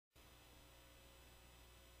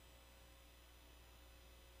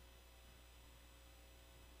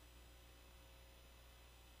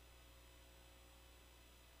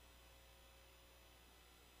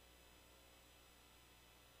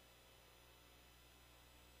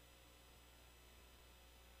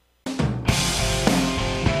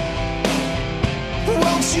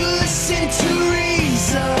you listen to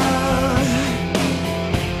reason?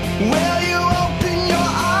 Will you open your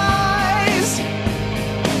eyes?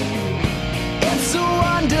 It's a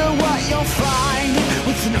wonder what you'll find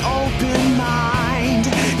with an open mind.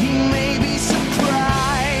 You may be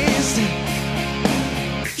surprised.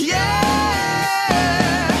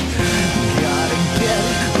 Yeah! Gotta get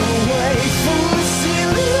away from this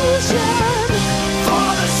illusion for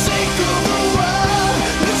the sake of the world.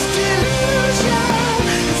 This delusion,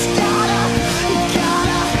 it's gotta go.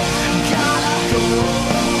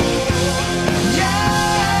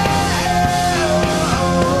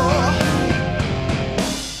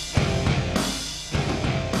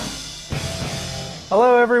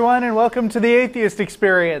 Hello everyone and welcome to the Atheist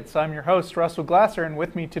Experience. I'm your host Russell Glasser, and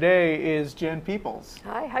with me today is Jen Peeples.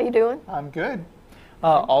 Hi, how you doing? I'm good.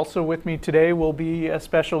 Also with me today will be a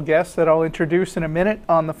special guest that I'll introduce in a minute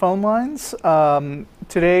on the phone lines.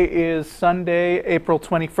 Today is Sunday, April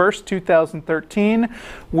 21st, 2013.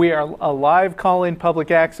 We are a live call-in public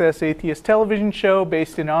access atheist television show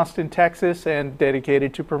based in Austin, Texas, and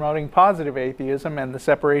dedicated to promoting positive atheism and the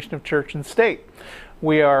separation of church and state.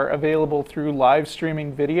 We are available through live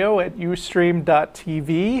streaming video at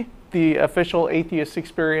ustream.tv. The official Atheist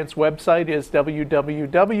Experience website is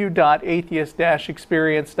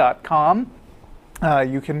www.atheist-experience.com.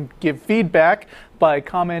 You can give feedback by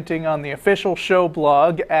commenting on the official show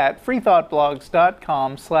blog at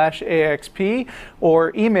freethoughtblogs.com/AXP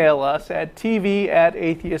or email us at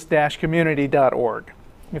tv@atheist-community.org.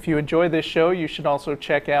 If you enjoy this show, you should also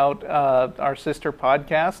check out our sister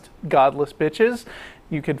podcast, Godless Bitches.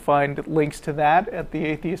 You can find links to that at the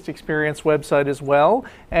Atheist Experience website as well.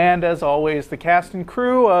 And as always, the cast and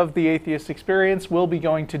crew of the Atheist Experience will be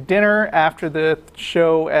going to dinner after the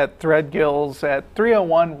show at Threadgill's at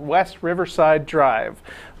 301 West Riverside Drive,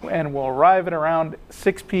 and we'll arrive at around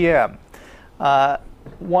 6 p.m.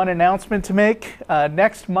 One announcement to make.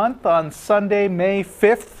 Next month on Sunday, May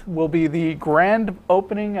 5th, will be the grand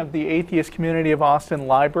opening of the Atheist Community of Austin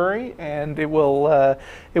Library, and it will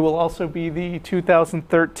also be the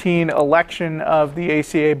 2013 election of the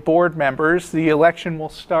ACA board members. The election will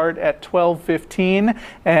start at 12:15,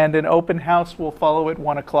 and an open house will follow at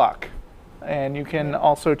 1 o'clock. And you can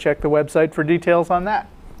also check the website for details on that.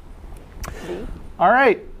 All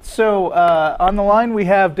right. So on the line we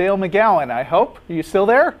have Dale McGowan, I hope. Are you still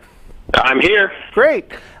there? I'm here. Great.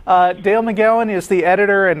 Dale McGowan is the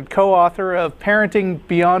editor and co-author of Parenting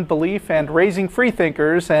Beyond Belief and Raising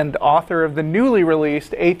Freethinkers, and author of the newly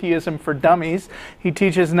released Atheism for Dummies. He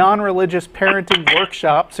teaches non-religious parenting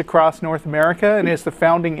workshops across North America and is the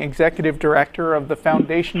founding executive director of the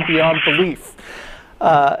Foundation Beyond Belief,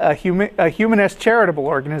 a humanist charitable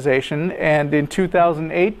organization. And in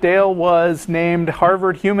 2008, Dale was named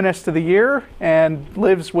Harvard Humanist of the Year and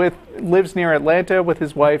lives near Atlanta with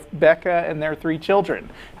his wife Becca and their 3 children.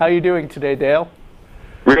 How are you doing today, Dale?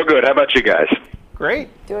 Real good. How about you guys? Great.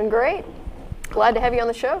 Doing great. Glad to have you on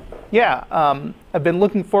the show. Yeah, I've been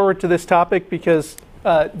looking forward to this topic because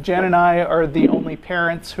Jen and I are the only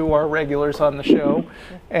parents who are regulars on the show,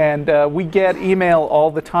 and we get email all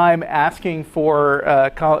the time asking for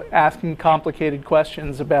asking complicated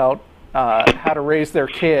questions about how to raise their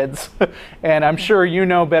kids, and I'm sure you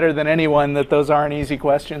know better than anyone that those aren't easy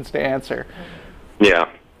questions to answer. Yeah.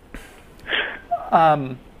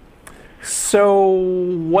 So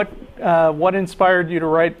what inspired you to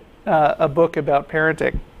write a book about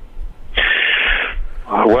parenting?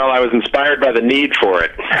 Well, I was inspired by the need for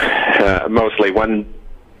it, mostly when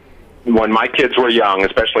my kids were young,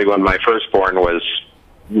 especially when my firstborn was,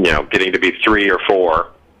 getting to be 3 or 4.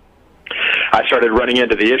 I started running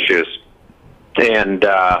into the issues and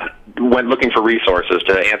went looking for resources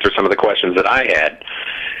to answer some of the questions that I had,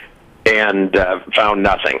 and found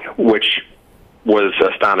nothing, which was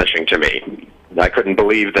astonishing to me. I couldn't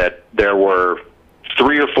believe that there were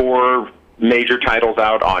 3 or 4 major titles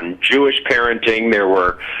out on Jewish parenting. There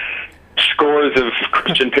were scores of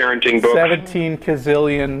Christian parenting books. 17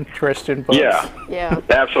 gazillion Christian books. Yeah,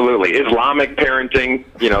 absolutely. Islamic parenting,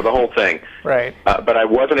 the whole thing. Right. But I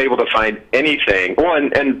wasn't able to find anything. Well,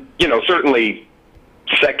 and certainly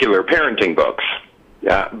secular parenting books.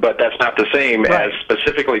 But that's not the same as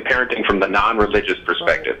specifically parenting from the non-religious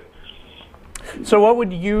perspective. Right. So what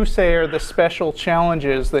would you say are the special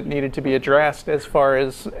challenges that needed to be addressed as far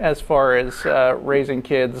as raising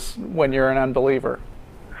kids when you're an unbeliever?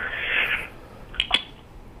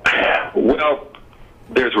 Well,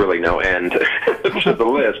 there's really no end to the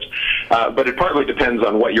list, but it partly depends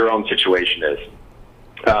on what your own situation is.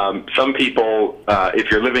 Some people,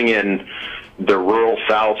 if you're living in the rural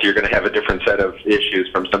South, you're going to have a different set of issues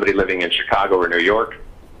from somebody living in Chicago or New York.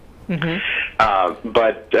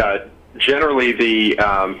 But generally,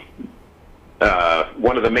 one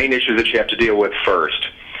of the main issues that you have to deal with first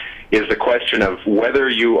is the question of whether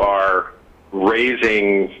you are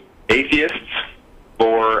raising atheists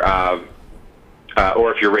or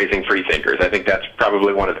if you're raising free thinkers. I think that's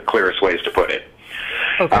probably one of the clearest ways to put it.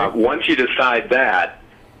 Okay. Once you decide that,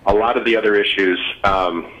 a lot of the other issues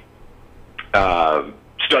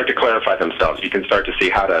start to clarify themselves. You can start to see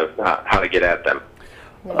how to get at them.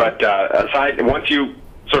 But once you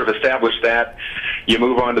sort of establish that, you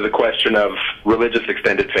move on to the question of religious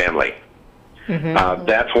extended family.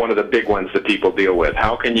 That's one of the big ones that people deal with.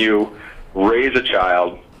 How can you raise a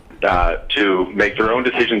child to make their own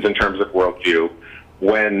decisions in terms of worldview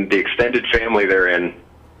when the extended family they're in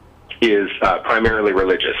is primarily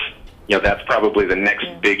religious? You know, that's probably the next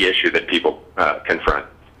big issue that people confront.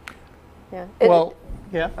 Yeah. Well,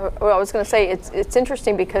 I was going to say, it's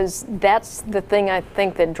interesting because that's the thing I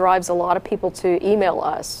think that drives a lot of people to email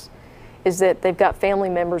us, is that they've got family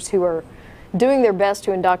members who are doing their best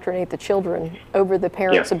to indoctrinate the children over the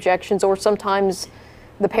parents' objections, or sometimes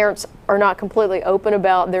the parents are not completely open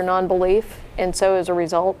about their non-belief, and so as a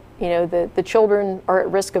result, you know, the children are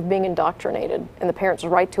at risk of being indoctrinated, and the parents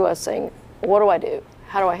write to us saying, what do I do?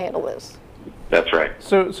 How do I handle this? That's right.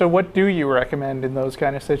 So what do you recommend in those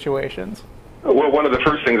kind of situations? Well, one of the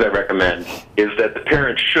first things I recommend is that the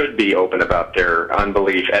parents should be open about their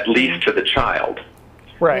unbelief, at least to the child.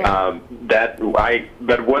 Right. But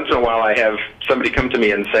once in a while I have somebody come to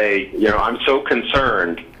me and say, you know, I'm so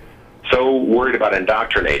concerned, so worried about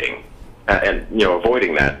indoctrinating and, you know,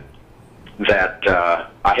 avoiding that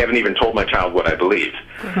I haven't even told my child what I believe.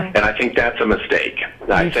 And I think that's a mistake.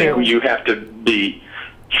 I think you have to be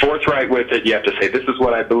forthright with it. You have to say, this is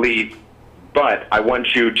what I believe, but I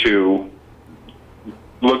want you to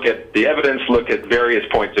look at the evidence, look at various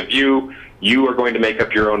points of view. You are going to make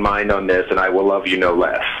up your own mind on this, and I will love you no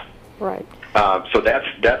less. Right. So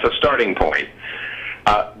that's a starting point.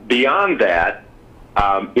 Beyond that,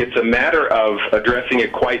 it's a matter of addressing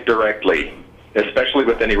it quite directly, especially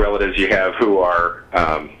with any relatives you have who are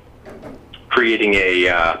creating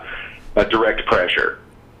a direct pressure.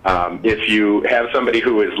 If you have somebody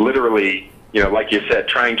who is literally, you know, like you said,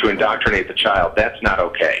 trying to indoctrinate the child, that's not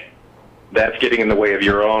okay. That's getting in the way of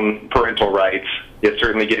your own parental rights. It's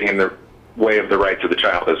certainly getting in the way of the rights of the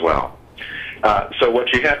child as well. So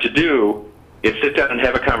what you have to do is sit down and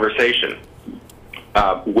have a conversation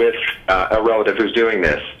with a relative who's doing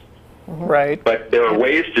this. Right. But there are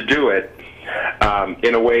ways to do it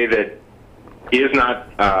in a way that is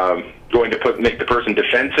not going to make the person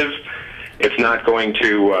defensive. It's not going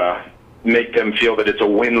to make them feel that it's a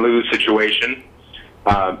win-lose situation.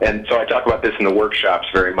 And so I talk about this in the workshops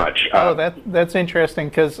very much. That's interesting,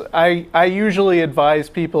 because I usually advise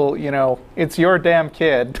people, you know, it's your damn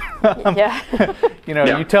kid. You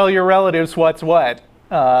know, you tell your relatives what's what.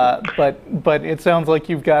 But it sounds like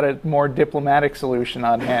you've got a more diplomatic solution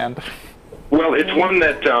on hand. Well, it's one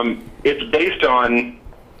that it's based on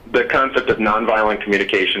the concept of nonviolent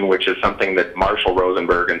communication, which is something that Marshall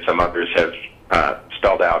Rosenberg and some others have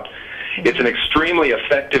spelled out. It's an extremely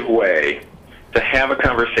effective way to have a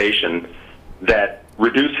conversation that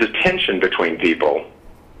reduces tension between people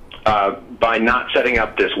by not setting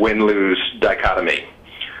up this win-lose dichotomy.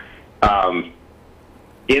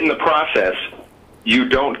 In the process, you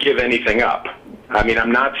don't give anything up. I mean,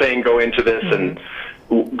 I'm not saying go into this and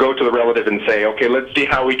go to the relative and say, okay, let's see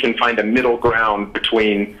how we can find a middle ground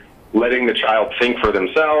between letting the child think for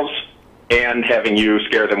themselves and having you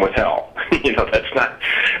scare them with hell. You know, that's not,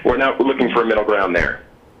 we're not looking for a middle ground there.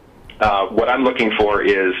 What I'm looking for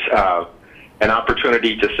is an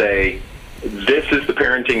opportunity to say, this is the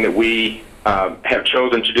parenting that we have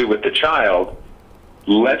chosen to do with the child.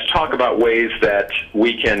 Let's talk about ways that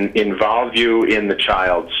we can involve you in the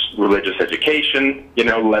child's religious education, you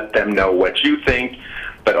know, let them know what you think,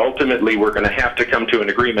 but ultimately we're going to have to come to an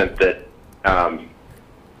agreement that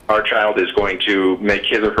our child is going to make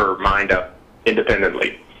his or her mind up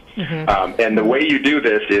independently. And the way you do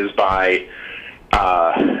this is by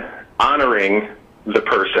honoring the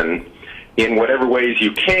person in whatever ways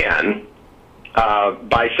you can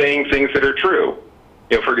by saying things that are true.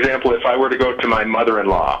 You know, for example, if I were to go to my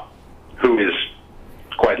mother-in-law, who is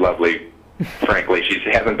quite lovely, frankly, she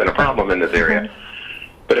hasn't been a problem in this area,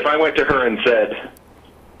 but if I went to her and said,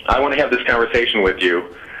 I want to have this conversation with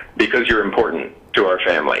you because you're important to our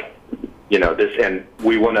family, you know, this, and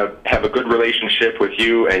we want to have a good relationship with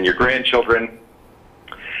you and your grandchildren,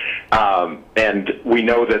 and we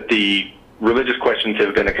know that the religious questions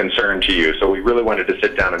have been a concern to you, so we really wanted to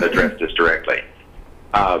sit down and address this directly.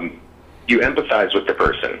 You empathize with the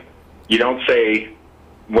person. You don't say,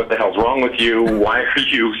 what the hell's wrong with you? Why are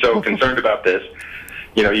you so concerned about this?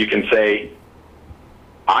 You know, you can say,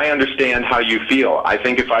 I understand how you feel. I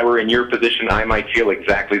think if I were in your position, I might feel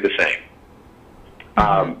exactly the same.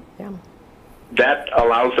 That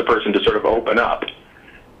allows the person to sort of open up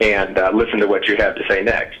and listen to what you have to say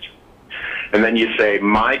next. And then you say,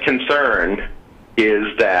 my concern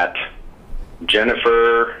is that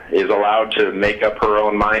Jennifer is allowed to make up her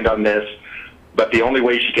own mind on this, but the only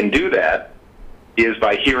way she can do that is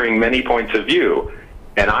by hearing many points of view.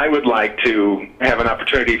 And I would like to have an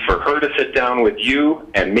opportunity for her to sit down with you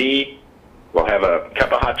and me. We'll have a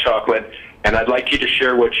cup of hot chocolate, and I'd like you to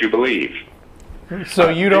share what you believe. So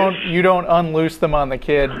you don't unloose them on the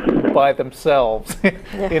kid by themselves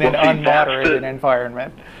in an unmoderated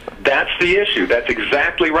environment. That's the issue. That's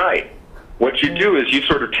exactly right. What you do is you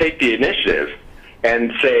sort of take the initiative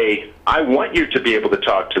and say, I want you to be able to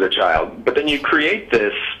talk to the child, but then you create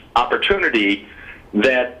this opportunity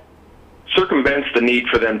that circumvents the need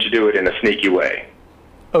for them to do it in a sneaky way.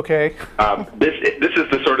 Okay. This is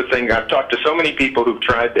the sort of thing, I've talked to so many people who've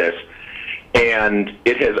tried this, and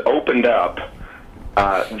it has opened up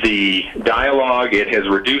the dialogue, it has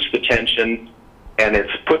reduced the tension, and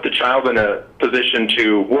it's put the child in a position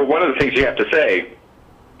to, well, one of the things you have to say,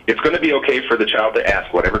 it's going to be okay for the child to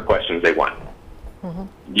ask whatever questions they want.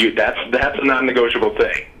 That's a non-negotiable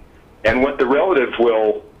thing. And what the relative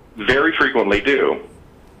will very frequently do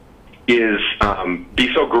is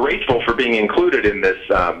be so grateful for being included in this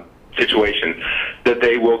situation that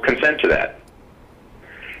they will consent to that.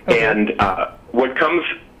 Okay. And what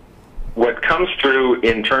comes through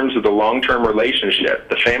in terms of the long-term relationship,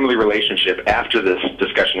 the family relationship after this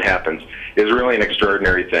discussion happens, is really an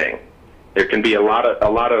extraordinary thing. There can be a lot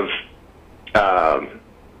of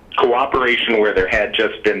cooperation where there had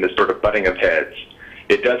just been this sort of butting of heads.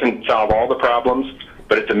 It doesn't solve all the problems,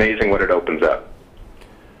 but it's amazing what it opens up.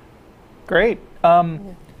 Great.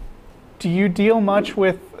 Do you deal much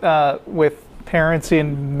with parents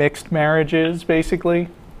in mixed marriages, basically?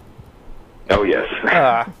 Oh yes.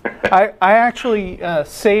 I actually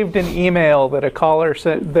saved an email that a caller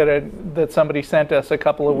sent, that somebody sent us a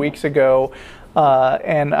couple of weeks ago,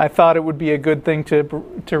 and I thought it would be a good thing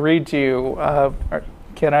to read to you.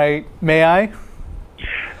 May I?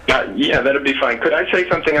 Yeah, that'd be fine. Could I say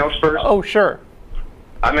something else first? Oh, sure.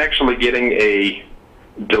 I'm actually getting a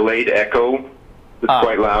delayed echo. It's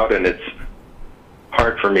quite loud, and it's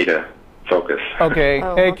hard for me to focus. Okay.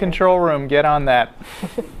 Hey, control room, get on that.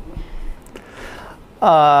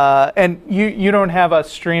 And you don't have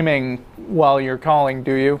us streaming while you're calling,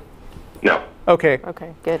 do you? No. Okay.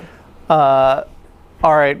 Okay, good.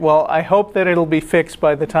 All right. Well, I hope that it'll be fixed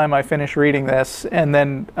by the time I finish reading this, and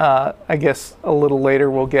then I guess a little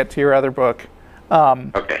later we'll get to your other book.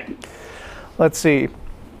 Okay. Let's see.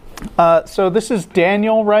 So this is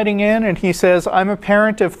Daniel writing in, and he says, I'm a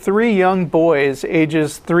parent of 3 young boys,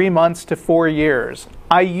 ages 3 months to 4 years.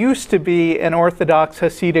 I used to be an Orthodox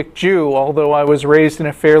Hasidic Jew, although I was raised in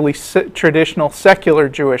a fairly traditional secular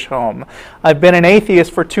Jewish home. I've been an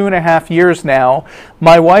atheist for 2.5 years now.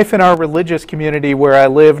 My wife and our religious community where I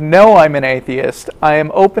live know I'm an atheist. I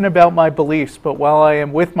am open about my beliefs, but while I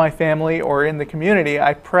am with my family or in the community,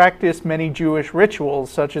 I practice many Jewish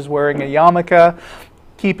rituals, such as wearing a yarmulke,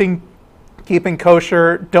 keeping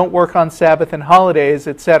kosher, don't work on Sabbath and holidays,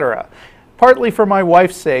 etc. Partly for my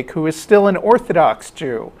wife's sake, who is still an Orthodox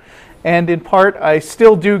Jew. And in part, I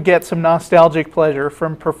still do get some nostalgic pleasure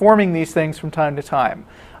from performing these things from time to time.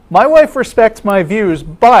 My wife respects my views,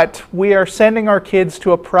 but we are sending our kids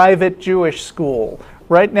to a private Jewish school.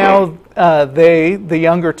 Right now, the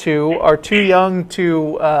younger two, are too young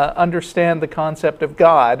to understand the concept of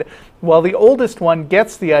God, while the oldest one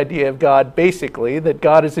gets the idea of God, basically, that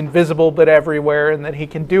God is invisible but everywhere and that he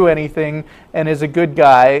can do anything and is a good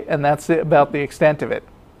guy, and that's about the extent of it.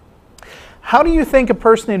 How do you think a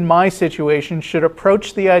person in my situation should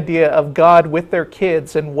approach the idea of God with their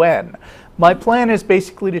kids, and when? My plan is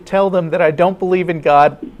basically to tell them that I don't believe in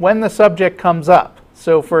God when the subject comes up.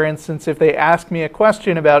 So, for instance, if they ask me a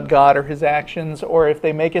question about God or his actions, or if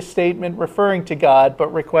they make a statement referring to God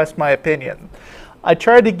but request my opinion. I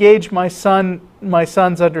tried to gauge my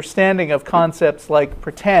son's understanding of concepts like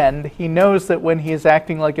pretend. He knows that when he is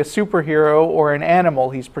acting like a superhero or an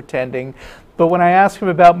animal, he's pretending. But when I ask him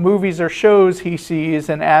about movies or shows he sees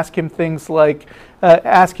and ask him things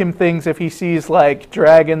if he sees like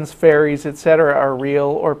dragons, fairies, etc. are real,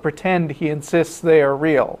 or pretend, he insists they are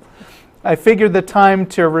real. I figured the time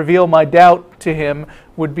to reveal my doubt to him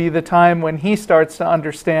would be the time when he starts to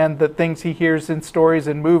understand that things he hears in stories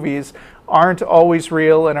and movies aren't always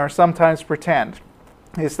real and are sometimes pretend.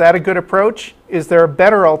 Is that a good approach? Is there a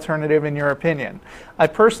better alternative in your opinion? I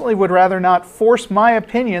personally would rather not force my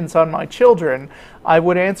opinions on my children. I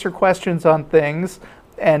would answer questions on things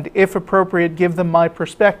and, if appropriate, give them my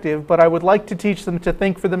perspective, but I would like to teach them to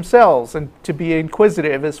think for themselves and to be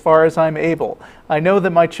inquisitive as far as I'm able. I know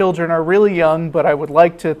that my children are really young, but I would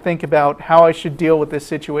like to think about how I should deal with this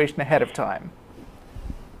situation ahead of time.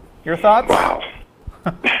 Your thoughts? Wow.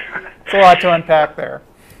 It's a lot to unpack there.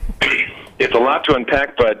 It's a lot to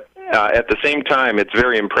unpack, but at the same time, it's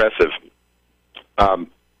very impressive. I'm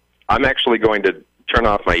actually going to turn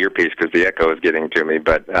off my earpiece because the echo is getting to me,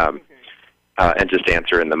 but and just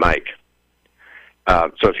answer in the mic.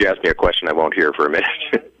 So if you ask me a question, I won't hear for a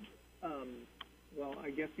minute. Well,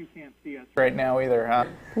 I guess you can't see us right now either, huh?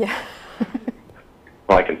 Yeah.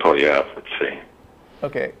 Well, I can pull you up. Let's see.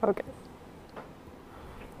 Okay. Okay.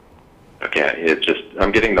 Okay, it's just,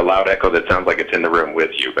 I'm getting the loud echo that sounds like it's in the room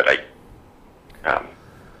with you, but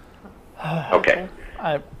okay.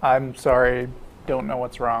 I'm sorry. Don't know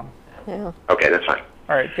what's wrong. Yeah. Okay, that's fine.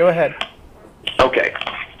 All right, go ahead. Okay.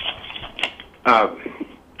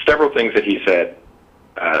 Several things that he said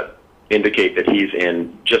indicate that he's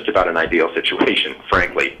in just about an ideal situation,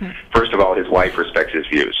 frankly. First of all, his wife respects his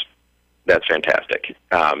views. That's fantastic.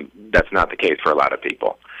 That's not the case for a lot of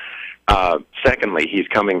people. Secondly, he's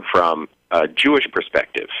coming from a Jewish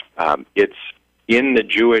perspective. It's in the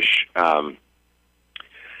Jewish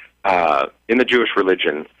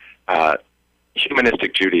religion,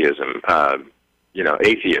 humanistic Judaism,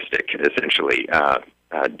 atheistic, essentially,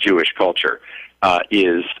 Jewish culture,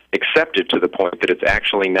 is accepted to the point that it's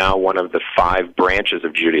actually now one of the 5 branches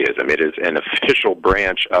of Judaism. It is an official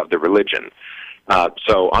branch of the religion.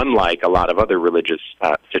 So unlike a lot of other religious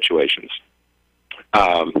situations,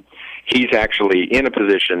 he's actually in a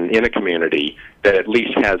position, in a community, that at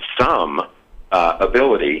least has some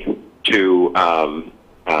ability to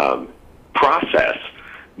process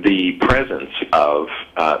the presence of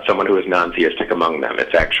someone who is non-theistic among them.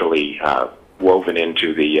 It's actually woven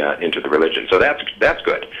into the religion. So that's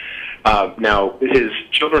good. Now, his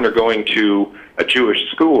children are going to a Jewish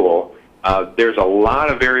school. There's a lot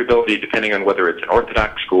of variability depending on whether it's an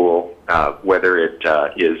Orthodox school, whether it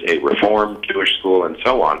is a Reformed Jewish school, and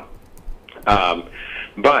so on.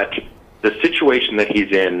 But the situation that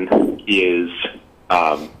he's in is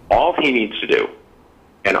all he needs to do,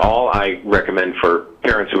 and all I recommend for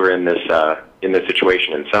parents who are in this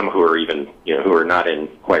situation, and some who are even who are not in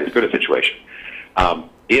quite as good a situation.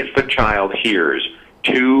 If a child hears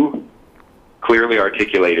 2 clearly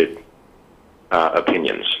articulated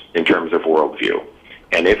opinions in terms of worldview,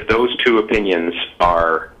 and if those 2 opinions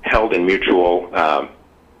are held in mutual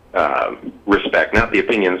respect, not the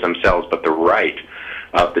opinions themselves, but the right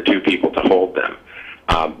of the 2 people to hold them,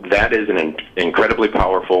 that is an incredibly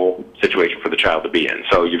powerful situation for the child to be in.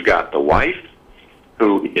 So you've got the wife,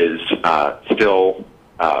 who is still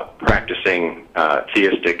practicing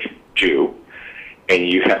theistic Jew, and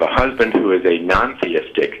you have a husband who is a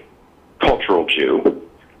non-theistic cultural Jew.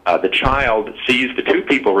 The child sees the 2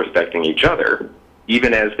 people respecting each other,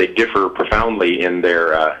 even as they differ profoundly in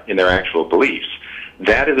their actual beliefs.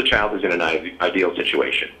 That is a child who's in an ideal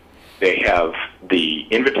situation. They have the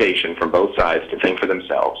invitation from both sides to think for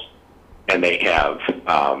themselves, and they have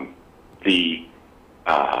the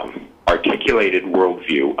articulated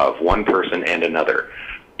worldview of one person and another.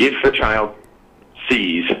 If the child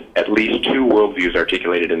sees at least 2 worldviews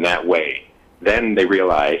articulated in that way, then they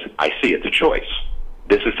realize, I see, it's a choice.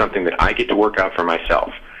 This is something that I get to work out for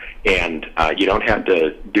myself. And you don't have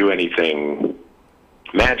to do anything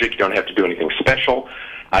magic. You don't have to do anything special.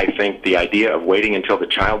 I think the idea of waiting until the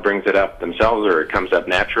child brings it up themselves or it comes up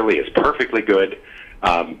naturally is perfectly good.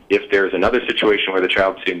 If there's another situation where the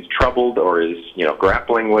child seems troubled or is,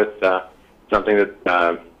 grappling with something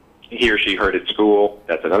that he or she heard at school,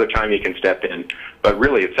 that's another time you can step in. But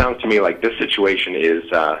really, it sounds to me like this situation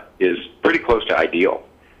is pretty close to ideal.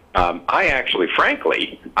 I actually,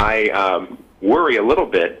 frankly, worry a little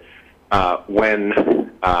bit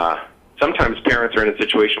when sometimes parents are in a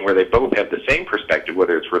situation where they both have the same perspective,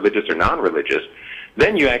 whether it's religious or non-religious.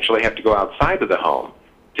 Then you actually have to go outside of the home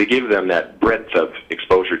to give them that breadth of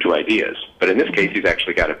exposure to ideas. But in this case, he's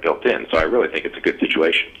actually got it built in, so I really think it's a good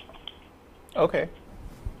situation. Okay.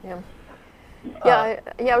 Yeah.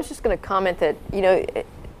 I was just going to comment that,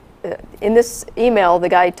 in this email, the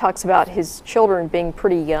guy talks about his children being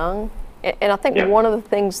pretty young. And I think one of the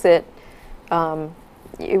things that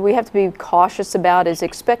we have to be cautious about is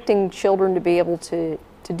expecting children to be able to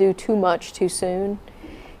do too much too soon.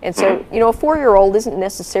 And so, a 4-year-old isn't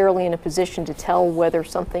necessarily in a position to tell whether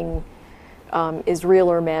something is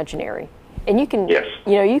real or imaginary. And you can, Yes.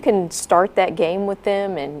 you can start that game with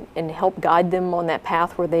them and help guide them on that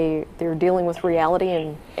path where they're dealing with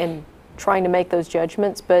reality and trying to make those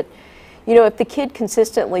judgments. But, if the kid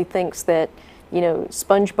consistently thinks that,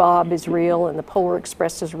 SpongeBob is real and the Polar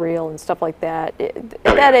Express is real and stuff like that, at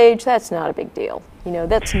that age, that's not a big deal.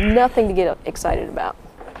 That's nothing to get excited about.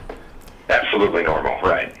 Absolutely normal,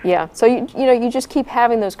 right? Yeah, so you just keep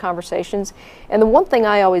having those conversations. And the one thing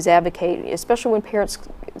I always advocate, especially when parents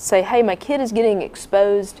say, hey, my kid is getting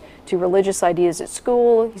exposed to religious ideas at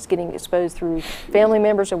school, he's getting exposed through family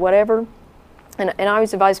members or whatever, and I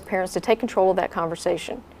always advise parents to take control of that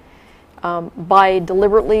conversation by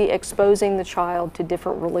deliberately exposing the child to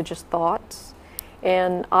different religious thoughts.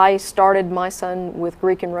 And I started my son with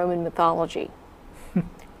Greek and Roman mythology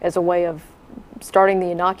as a way of starting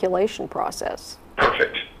the inoculation process.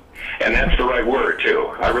 Perfect. And that's the right word, too.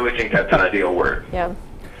 I really think that's an ideal word. Yeah.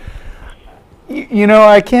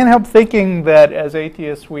 I can't help thinking that as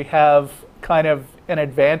atheists we have kind of an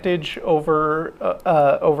advantage over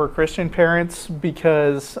Christian parents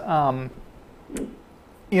because,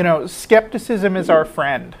 skepticism is our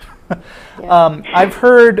friend. Yeah. I've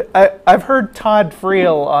heard Todd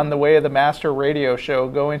Friel on the Way of the Master radio show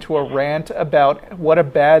go into a rant about what a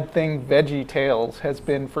bad thing Veggie Tales has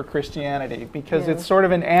been for Christianity because it's sort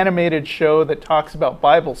of an animated show that talks about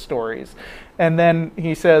Bible stories. And then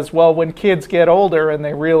he says, well, when kids get older and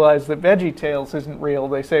they realize that Veggie Tales isn't real,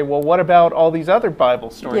 they say, well, what about all these other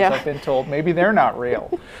Bible stories I've been told? Maybe they're not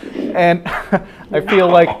real. And I feel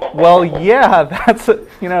like, well, yeah,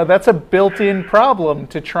 that's a built-in problem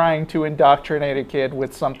to trying to indoctrinate a kid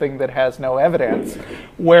with something that has no evidence.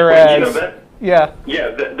 Whereas, that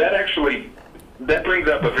brings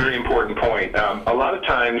up a very important point. A lot of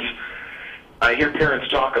times I hear parents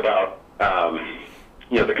talk about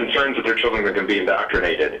the concerns that their children are going to be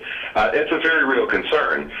indoctrinated. It's a very real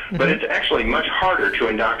concern, but it's actually much harder to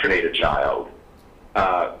indoctrinate a child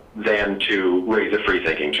than to raise a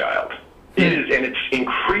free-thinking child. It is, and it's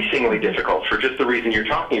increasingly difficult for just the reason you're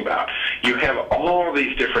talking about. You have all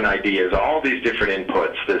these different ideas, all these different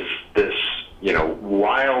inputs, this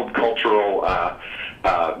wild cultural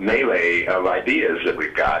melee of ideas that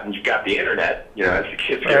we've got, and you've got the internet, as the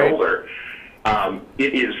kids get older.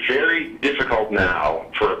 It is very difficult now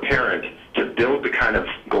for a parent to build the kind of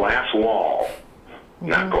glass wall,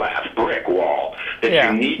 not glass, brick wall, that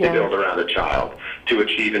you need to build around a child to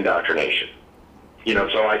achieve indoctrination.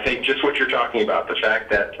 So I think just what you're talking about, the fact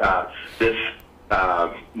that this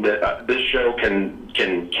show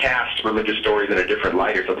can cast religious stories in a different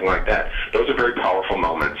light or something like that, those are very powerful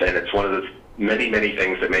moments, and it's one of the many, many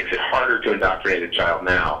things that makes it harder to indoctrinate a child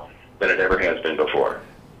now than it ever has been before.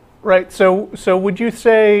 Right. So would you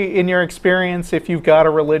say, in your experience, if you've got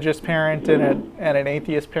a religious parent and an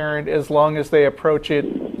atheist parent, as long as they approach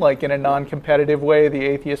it like in a non-competitive way, the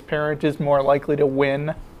atheist parent is more likely to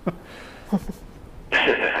win?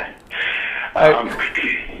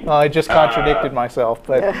 I just contradicted myself,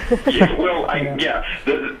 but the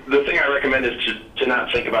thing I recommend is to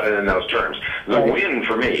not think about it in those terms. The win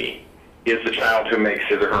for me is the child who makes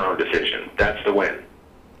his or her own decision. That's the win.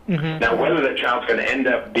 Now, whether that child's going to end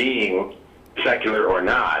up being secular or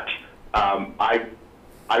not, I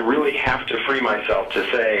really have to free myself to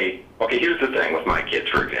say, okay, here's the thing with my kids,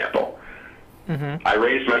 for example. I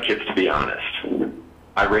raised my kids to be honest.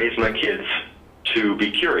 I raised my kids to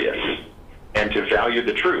be curious and to value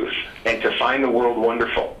the truth and to find the world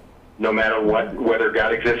wonderful, no matter whether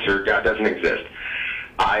God exists or God doesn't exist.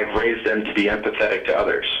 I've raised them to be empathetic to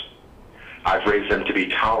others. I've raised them to be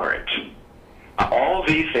tolerant. All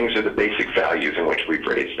these things are the basic values in which we've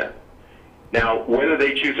raised them. Now, whether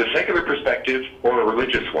they choose a secular perspective or a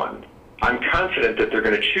religious one, I'm confident that they're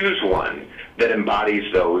going to choose one that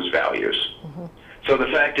embodies those values. So the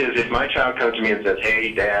fact is, if my child comes to me and says,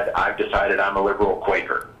 hey, Dad, I've decided I'm a liberal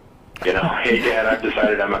Quaker, hey, Dad, I've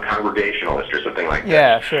decided I'm a Congregationalist or something like that.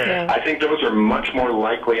 Yeah, sure. I think those are much more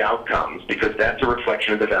likely outcomes because that's a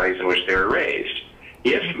reflection of the values in which they were raised.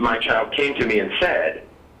 If my child came to me and said,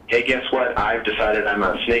 hey, guess what? I've decided I'm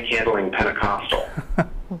a snake-handling Pentecostal.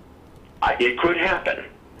 It could happen,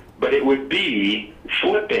 but it would be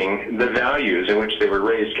flipping the values in which they were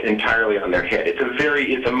raised entirely on their head.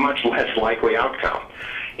 It's a much less likely outcome.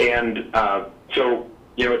 And so,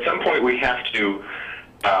 at some point we have to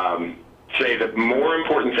say the more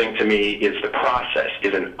important thing to me is the process,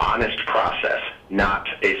 is an honest process, not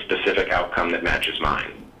a specific outcome that matches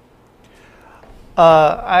mine.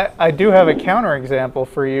 I do have a counterexample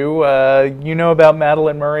for you. You know about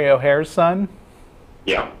Madalyn Murray O'Hair's son?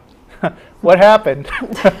 Yeah. What happened?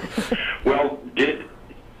 Well,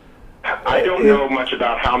 I don't know much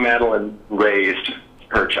about how Madalyn raised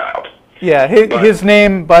her child. Yeah, his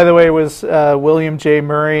name, by the way, was William J.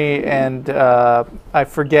 Murray, and I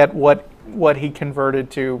forget what he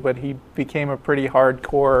converted to, but he became a pretty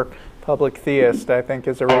hardcore public theist, I think,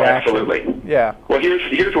 as a reaction. Absolutely. Yeah. Well,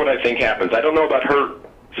 here's what I think happens. I don't know about her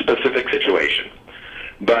specific situation,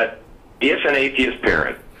 but if an atheist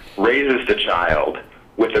parent raises the child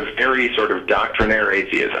with a very sort of doctrinaire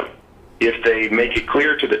atheism, if they make it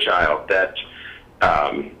clear to the child that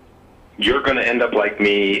you're going to end up like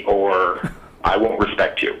me, or I won't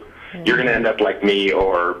respect you. You're going to end up like me,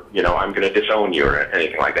 or, you know, I'm going to disown you, or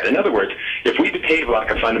anything like that. In other words, if we behave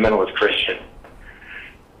like a fundamentalist Christian,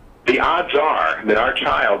 the odds are that our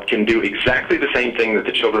child can do exactly the same thing that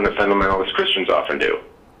the children of fundamentalist Christians often do.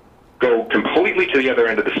 Go completely to the other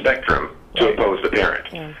end of the spectrum to oppose the parent.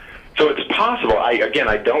 Yeah. So it's possible. I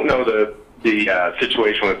don't know the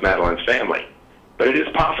situation with Madeline's family, but it is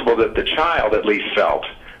possible that the child at least felt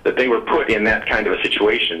that they were put in that kind of a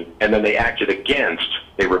situation, and then they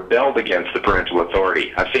rebelled against the parental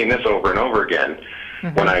authority. I've seen this over and over again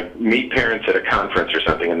when I meet parents at a conference or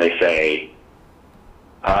something, and they say,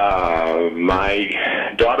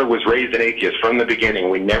 my daughter was raised an atheist from the beginning.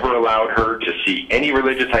 We never allowed her to see any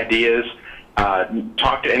religious ideas,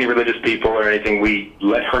 talk to any religious people or anything. We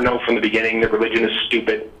let her know from the beginning that religion is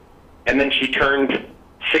stupid. And then she turned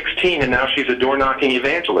 16, and now she's a door-knocking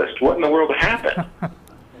evangelist. What in the world happened?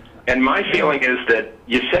 And my feeling is that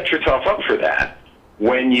you set yourself up for that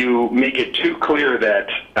when you make it too clear that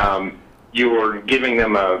you're giving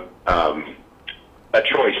them a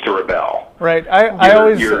choice to rebel. Right. I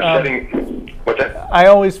always setting. What's that? I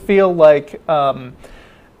always feel like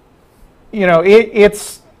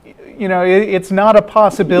it's not a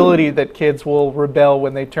possibility that kids will rebel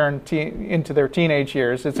when they turn into their teenage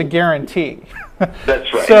years. It's a guarantee.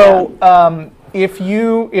 That's right. So if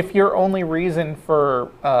your only reason for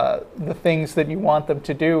the things that you want them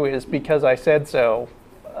to do is because I said so,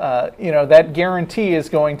 that guarantee is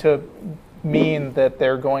going to mean that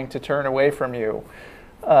they're going to turn away from you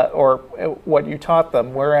or what you taught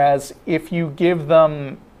them. Whereas if you give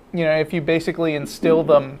them, if you basically instill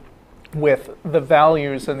them with the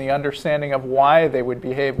values and the understanding of why they would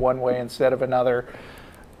behave one way instead of another,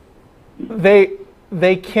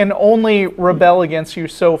 they can only rebel against you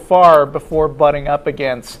so far before butting up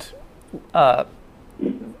against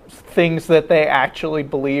things that they actually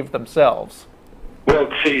believe themselves. Well,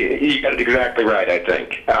 see, you got it exactly right, I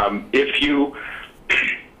think. If you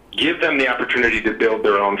give them the opportunity to build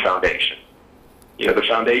their own foundation, the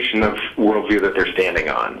foundation of worldview that they're standing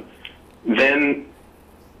on, then,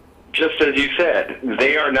 just as you said,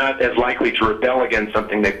 they are not as likely to rebel against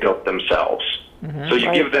something they've built themselves. Mm-hmm. So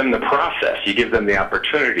you give them the process, you give them the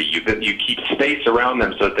opportunity, you keep space around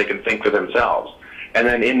them so that they can think for themselves. And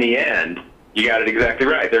then in the end, you got it exactly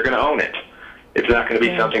right, they're going to own it. It's not going to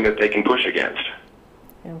be something that they can push against.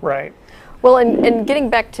 Yeah. Right. Well, and getting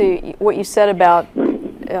back to what you said about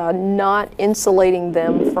not insulating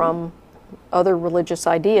them from other religious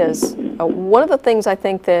ideas, one of the things I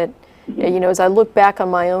think that, as I look back on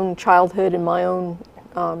my own childhood and my own,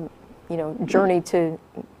 journey to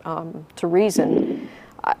reason,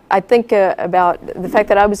 I think about the fact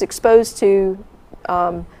that I was exposed to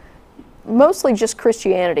mostly just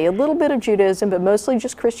Christianity, a little bit of Judaism, but mostly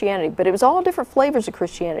just Christianity. But it was all different flavors of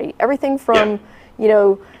Christianity. Everything from,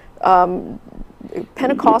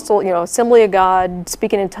 Pentecostal, Assembly of God,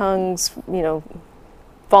 speaking in tongues,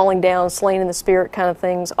 falling down, slain in the spirit kind of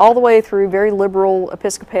things, all the way through very liberal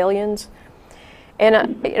Episcopalians. And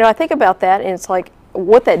I think about that, and it's like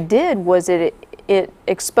what that did was it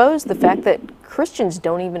exposed the fact that Christians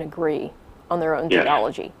don't even agree on their own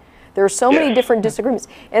theology. There are so many different disagreements,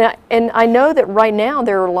 and I know that right now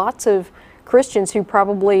there are lots of Christians who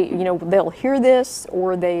probably they'll hear this,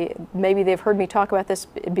 or maybe they've heard me talk about this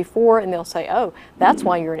before, and they'll say, "Oh, that's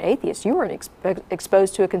why you're an atheist. You weren't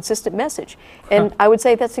exposed to a consistent message." And I would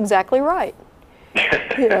say that's exactly right.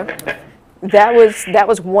 That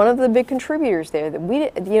was one of the big contributors there.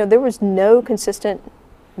 That there was no consistent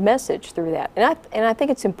message through that, and I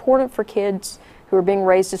think it's important for kids who are being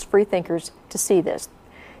raised as free thinkers to see this.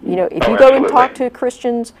 If you go and talk to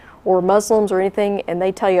Christians or Muslims or anything, and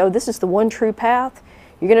they tell you, "Oh, this is the one true path,"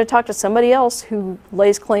 you're going to talk to somebody else who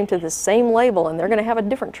lays claim to the same label, and they're going to have a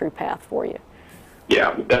different true path for you.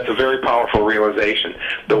 Yeah, that's a very powerful realization.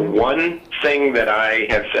 The one thing that I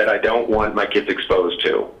have said I don't want my kids exposed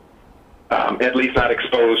to, at least not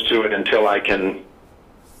exposed to it until I can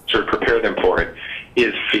sort of prepare them for it,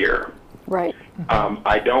 is fear. Right.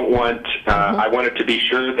 I don't want, I wanted to be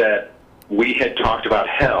sure that we had talked about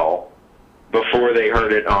hell before they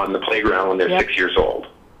heard it on the playground when they're 6 years old,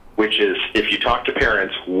 which is, if you talk to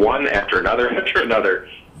parents one after another,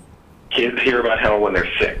 kids hear about hell when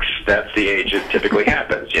they're 6. That's the age it typically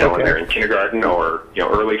happens, you know, when they're in kindergarten or, you know,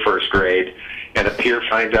 early first grade, and a peer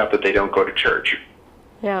finds out that they don't go to church.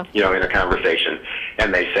 Yeah. You know, in a conversation,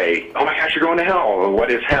 and they say, "Oh my gosh, you're going to hell." Well,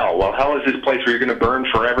 what is hell? Well, hell is this place where you're going to burn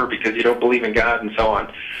forever because you don't believe in God, and so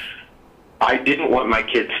on. I didn't want my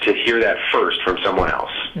kids to hear that first from someone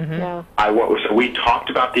else. Yeah. So we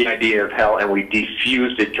talked about the idea of hell, and we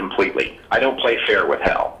defused it completely. I don't play fair with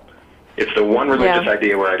hell. It's the one religious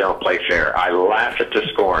idea where I don't play fair. I laugh it to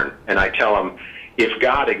scorn, and I tell them, if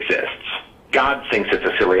God exists, God thinks it's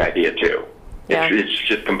a silly idea too. Yeah. It's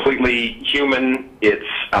just completely human. It's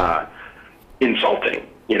insulting.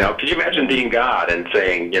 You know, could you imagine being God and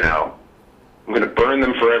saying, you know, I'm going to burn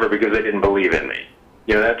them forever because they didn't believe in me?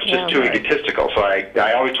 You know, that's just too egotistical. So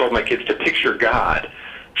I always told my kids to picture God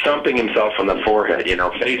thumping himself on the forehead, you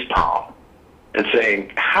know, face palm, and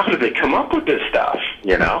saying, how did they come up with this stuff?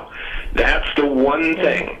 You know, that's the one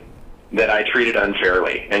thing that I treated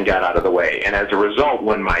unfairly and got out of the way. And as a result,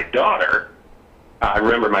 when my daughter, I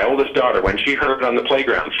remember my oldest daughter, when she heard it on the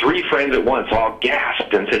playground, 3 friends at once all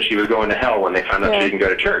gasped and said she was going to hell when they found out she didn't go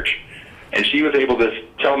to church. And she was able to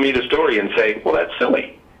tell me the story and say, well, that's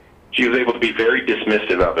silly. She was able to be very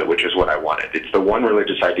dismissive of it, which is what I wanted. It's the one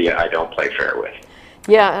religious idea I don't play fair with.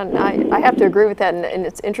 Yeah, and I have to agree with that, and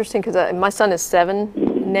it's interesting because my son is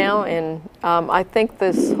 7 now, and I think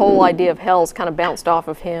this whole idea of hell's kind of bounced off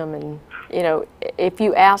of him, and you know, if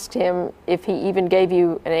you asked him if he even gave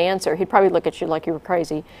you an answer, he'd probably look at you like you were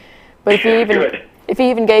crazy. But if he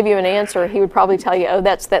even gave you an answer, he would probably tell you, oh,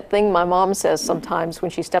 that's that thing my mom says sometimes when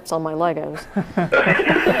she steps on my Legos,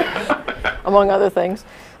 among other things.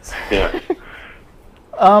 Yeah.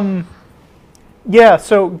 Yeah,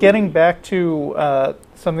 so getting back to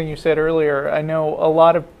something you said earlier, I know a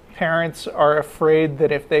lot of parents are afraid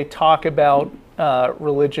that if they talk about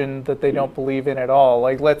religion that they don't believe in at all,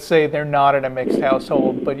 like let's say they're not in a mixed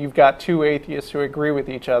household, but you've got 2 atheists who agree with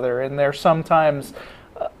each other, and they're sometimes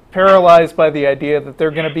paralyzed by the idea that they're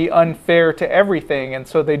going to be unfair to everything, and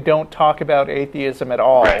so they don't talk about atheism at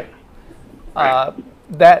all. Right.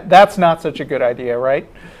 That's not such a good idea, right?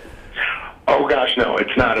 Oh gosh, no,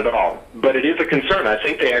 it's not at all. But it is a concern. I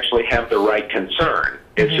think they actually have the right concern.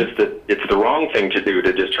 It's just that it's the wrong thing to do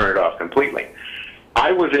to just turn it off completely.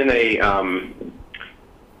 I was in a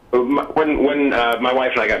when my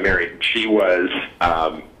wife and I got married, she was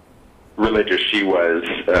religious. She was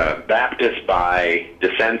Baptist by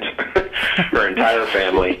descent, her entire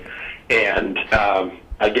family, and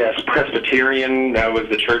I guess Presbyterian was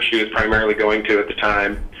the church she was primarily going to at the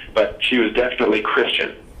time, but she was definitely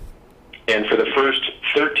Christian. And for the first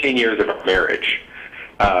 13 years of our marriage,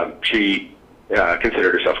 she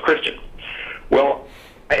considered herself Christian. Well,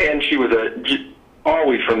 and she was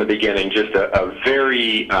always from the beginning just a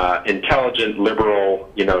very intelligent, liberal,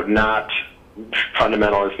 you know, not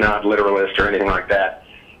fundamentalist, not literalist or anything like that.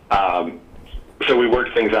 So we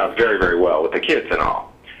worked things out very, very well with the kids and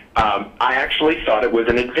all. I actually thought it was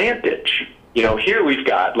an advantage. You know, here we've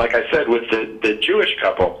got, like I said, with the Jewish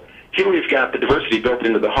couple, here we've got the diversity built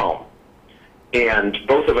into the home. And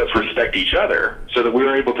both of us respect each other so that we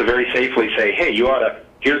were able to very safely say, hey, you ought to,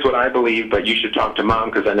 here's what I believe, but you should talk to Mom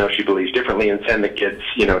because I know she believes differently, and send the kids,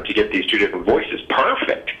 you know, to get these 2 different voices.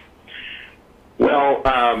 Perfect. Well,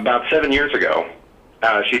 about 7 years ago,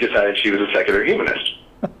 she decided she was a secular humanist.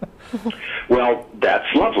 Well, that's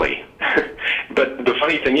lovely. But the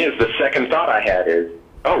funny thing is, the second thought I had is,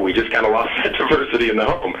 oh, we just kind of lost that diversity in the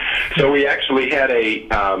home. So we actually had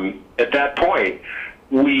at that point,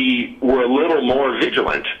 we were a little more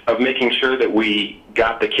vigilant of making sure that we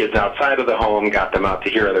got the kids outside of the home, got them out to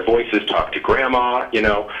hear other voices, talk to grandma, you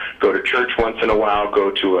know, go to church once in a while,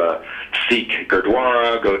 go to a Sikh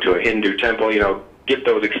Gurdwara, go to a Hindu temple, you know, get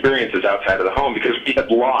those experiences outside of the home because we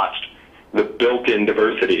had lost the built-in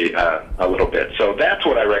diversity a little bit. So that's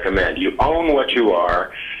what I recommend. You own what you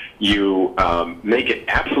are. You make it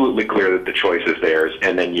absolutely clear that the choice is theirs,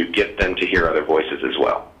 and then you get them to hear other voices as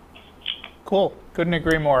well. Cool. Couldn't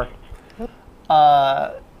agree more.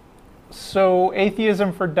 So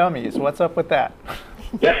atheism for dummies, what's up with that?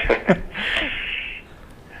 That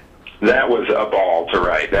was a ball to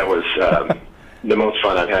write. That was the most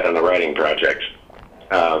fun I've had on a writing project.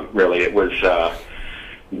 Really, it was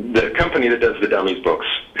the company that does the dummies books,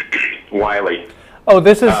 Wiley. Oh,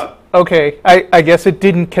 this is, okay, I guess it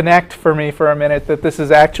didn't connect for me for a minute that this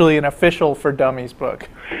is actually an official for dummies book.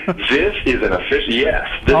 This is an official, yes,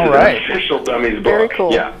 this All is right. an official dummies book. Very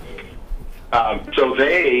cool. Yeah. So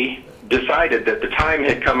they decided that the time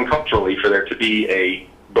had come culturally for there to be a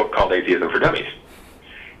book called Atheism for Dummies.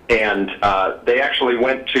 And they actually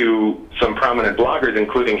went to some prominent bloggers,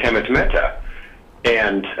 including Hemant Mehta,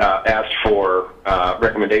 and asked for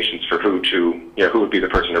recommendations for who would be the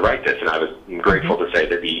person to write this, and I was grateful to say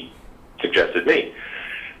that he suggested me.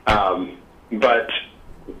 But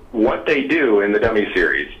what they do in the Dummy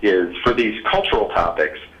series is, for these cultural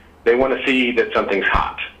topics, they want to see that something's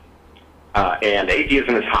hot. And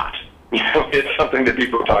atheism is hot. It's something that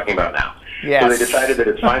people are talking about now. Yes. So they decided that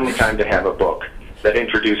it's finally time to have a book that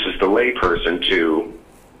introduces the layperson to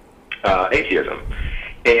atheism.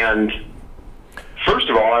 And first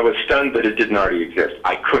of all, I was stunned that it didn't already exist.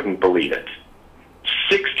 I couldn't believe it.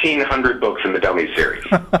 1,600 books in the Dummy series.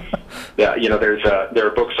 There are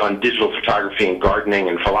books on digital photography and gardening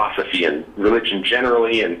and philosophy and religion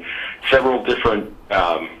generally, and several different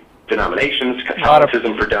denominations: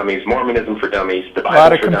 Catholicism for Dummies, Mormonism for Dummies, the Bible for Dummies. A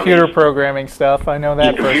lot of computer programming stuff. I know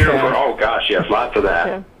that. Oh gosh, yes, lots of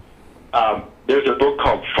that. Yeah. There's a book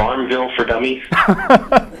called Farmville for Dummies.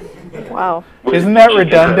 Wow. Isn't that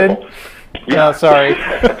redundant? Yeah. No, sorry.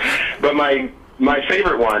 But my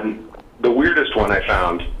favorite one, the weirdest one I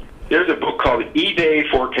found, there's a book called eBay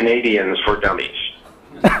for Canadians for Dummies.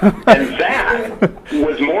 And that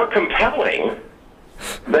was more compelling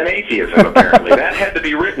than atheism, apparently. That had to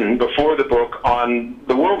be written before the book on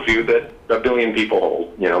the worldview that 1 billion people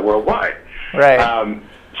hold, worldwide. Right.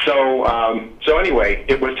 So anyway,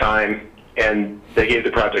 it was time, and they gave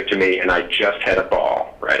the project to me, and I just had a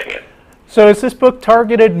ball writing it. So is this book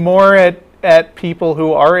targeted more at people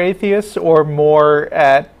who are atheists, or more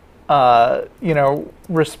at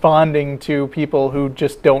responding to people who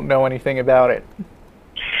just don't know anything about it?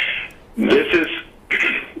 This is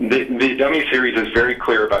the Dummy series is very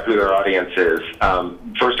clear about who their audience is.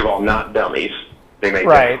 First of all, not dummies. They make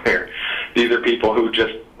that clear. These are people who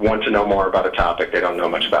just want to know more about a topic they don't know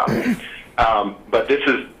much about. But this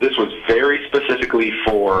was very specifically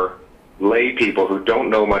for lay people who don't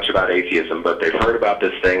know much about atheism, but they've heard about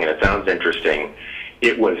this thing and it sounds interesting.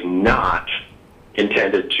 It was not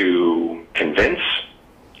intended to convince.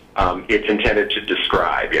 It's intended to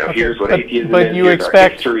describe. Here's what atheism is. Here's our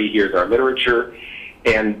history. Here's our literature.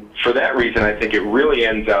 And for that reason, I think it really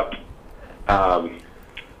ends up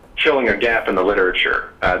filling a gap in the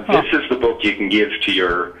literature. This is the book you can give to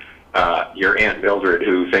your Aunt Mildred,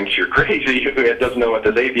 who thinks you're crazy, who doesn't know what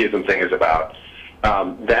this atheism thing is about.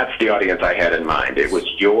 That's the audience I had in mind. It was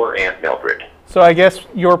your Aunt Mildred. So I guess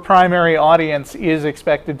your primary audience is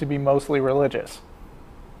expected to be mostly religious.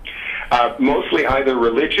 Mostly either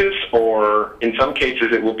religious, or in some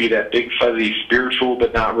cases it will be that big fuzzy spiritual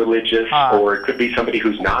but not religious, or it could be somebody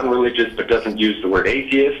who's non-religious but doesn't use the word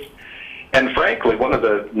atheist. And frankly, one of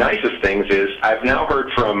the nicest things is I've now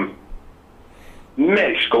heard from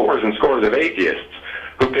many scores and scores of atheists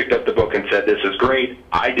who picked up the book and said, this is great,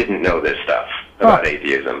 I didn't know this stuff about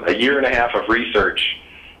atheism. 1.5 years of research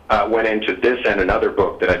went into this and another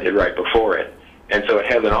book that I did right before it. And so it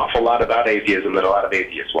has an awful lot about atheism that a lot of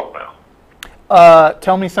atheists won't know.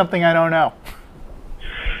 Tell me something I don't know.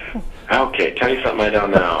 Okay, tell you something I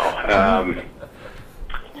don't know.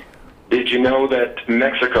 Did you know that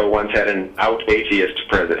Mexico once had an out atheist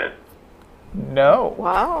president? No.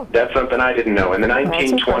 Wow. That's something I didn't know. In the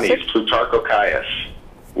 1920s, Plutarco Caius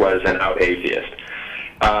was an out atheist.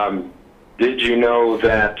 Did you know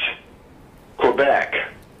that Quebec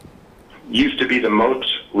used to be the most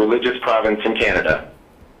religious province in Canada,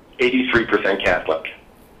 83% Catholic,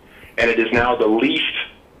 and it is now the least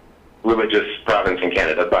religious province in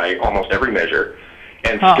Canada by almost every measure,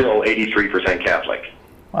 and still 83% Catholic.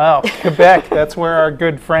 Wow, Quebec, that's where our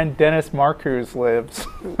good friend Dennis Marcuse lives.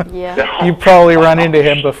 Yeah. You've probably run into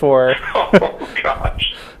him before. Oh,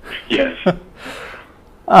 gosh. Yes.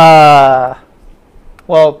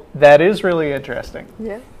 Well, that is really interesting.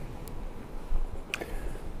 Yeah.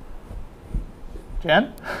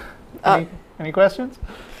 Jen? Any questions?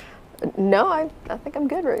 No, I think I'm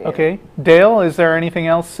good right now. Okay. Dale, is there anything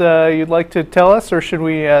else you'd like to tell us, or should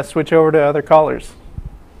we switch over to other callers?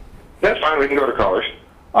 That's fine. We can go to callers.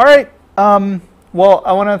 All right. Well,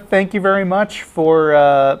 I want to thank you very much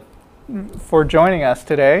for joining us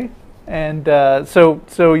today. And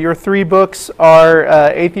so your 3 books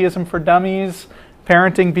are Atheism for Dummies,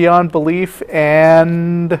 Parenting Beyond Belief,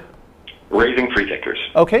 and Raising Freethinkers.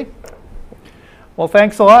 Okay. Well,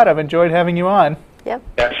 thanks a lot. I've enjoyed having you on. Yep.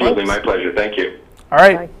 Absolutely. Thanks. My pleasure. Thank you. All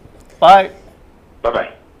right. Bye.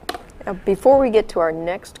 Bye-bye. Before we get to our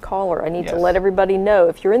next caller, I need to let everybody know,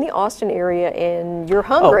 if you're in the Austin area and you're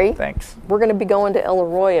hungry, we're going to be going to El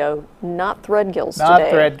Arroyo, not Threadgill's today. Not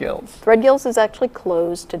Threadgill's. Threadgill's is actually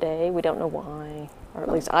closed today. We don't know why, or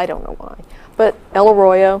at least I don't know why. But El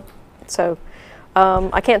Arroyo. So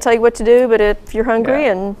I can't tell you what to do, but if you're hungry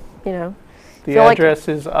and, The Feel like address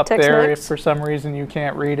is up there. Tex-Mex? If for some reason you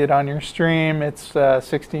can't read it on your stream, it's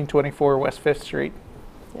 1624 West 5th Street.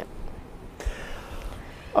 Yep.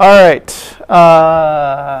 All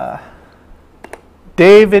right.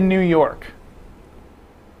 Dave in New York.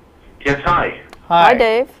 Yes, hi. Hi,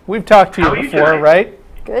 Dave. We've talked to How you are you before, today? right?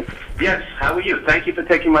 Good. Yes, how are you? Thank you for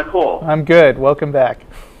taking my call. I'm good. Welcome back.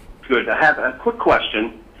 Good. I have a quick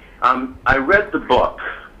question. I read the book,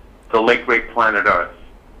 The Late Great Planet Earth,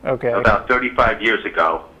 Okay. about 35 years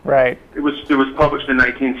ago. Right. It was published in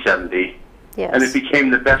 1970, Yes. and it became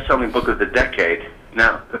the best-selling book of the decade.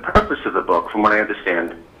 Now, the purpose of the book, from what I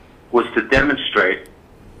understand, was to demonstrate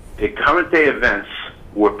that current-day events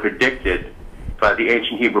were predicted by the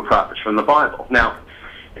ancient Hebrew prophets from the Bible. Now,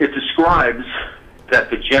 it describes that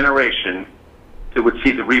the generation that would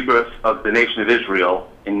see the rebirth of the nation of Israel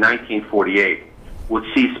in 1948 would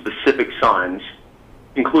see specific signs,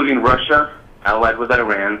 including Russia allied with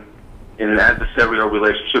Iran in an adversarial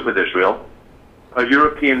relationship with Israel, a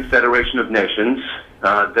European Federation of Nations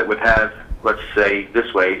that would have, let's say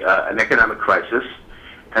this way, an economic crisis,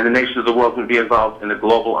 and the nations of the world would be involved in a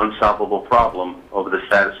global unsolvable problem over the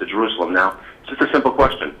status of Jerusalem. Now, it's just a simple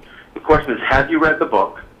question. The question is, have you read the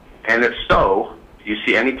book? And if so, do you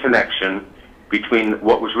see any connection between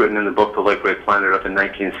what was written in the book, The Late Great Planet Earth in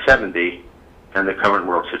 1970, and the current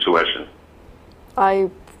world situation? I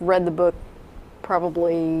read the book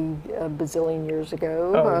probably a bazillion years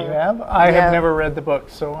ago. Oh, you have? I yeah. have never read the book,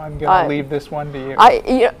 so I'm going to leave this one to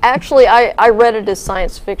you. Actually, I read it as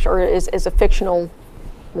science fiction, or as a fictional,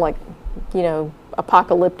 like,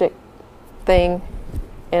 apocalyptic thing,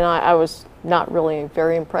 and I was not really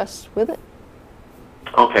very impressed with it.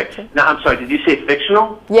 Okay. Now, I'm sorry, did you say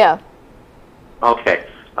fictional? Yeah. Okay.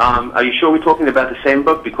 Are you sure we're talking about the same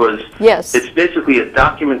book? Because Yes. it's basically a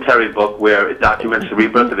documentary book where it documents the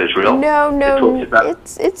rebirth of Israel. No, It talks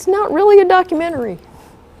about, it's not really a documentary.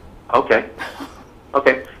 okay.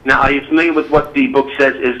 Okay. Now, are you familiar with what the book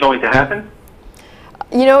says is going to happen?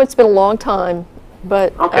 It's been a long time,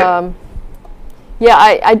 but Okay. yeah,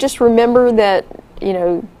 I just remember that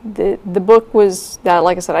the book was,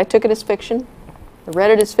 like I said, I took it as fiction. I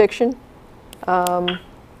read it as fiction.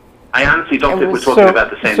 I honestly don't It think we're was- talking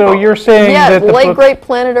about the same So book. you're saying Yeah, that the Late book, Great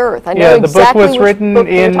Planet Earth. I know yeah, the exactly book was which written book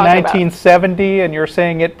you're in talking about. 1970, and you're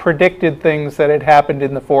saying it predicted things that had happened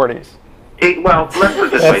in the 40s. Well, let's put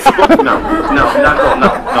it this way. The book, no,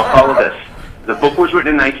 follow this. The book was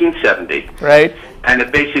written in 1970. Right? And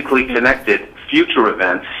it basically connected future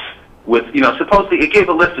events with, supposedly, it gave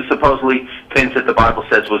a list of supposedly things that the Bible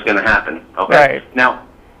says was going to happen. Okay? Right. Now,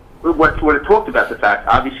 what it talked about, the fact,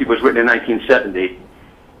 obviously, was written in 1970.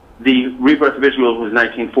 The rebirth of Israel was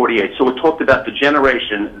 1948. So it talked about the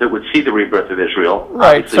generation that would see the rebirth of Israel.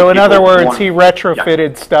 Right. Obviously, So in people other words, born- he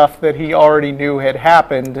retrofitted stuff that he already knew had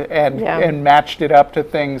happened and matched it up to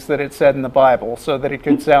things that it said in the Bible so that it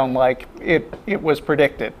could sound like it was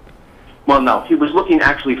predicted. Well, no, he was looking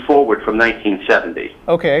actually forward from 1970.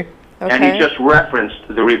 Okay. And he just referenced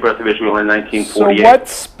the rebirth of Israel in So 1948. what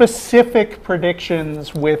specific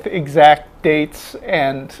predictions with exact dates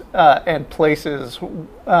and places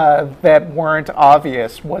that weren't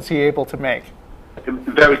obvious was he able to make?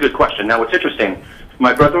 Very good question. Now, what's interesting,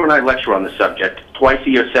 my brother and I lecture on the subject. Twice a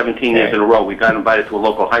year, 17 years in a row, we got invited to a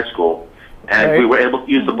local high school, and we were able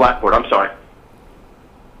to use the blackboard. I'm sorry.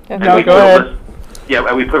 Okay. No, go ahead.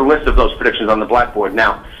 And we put a list of those predictions on the blackboard.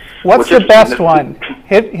 Now, What's the best one?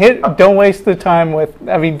 Don't waste the time with,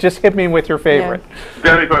 just hit me with your favorite.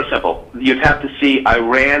 Very, very simple. You'd have to see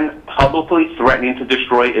Iran publicly threatening to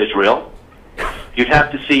destroy Israel. You'd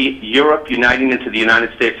have to see Europe uniting into the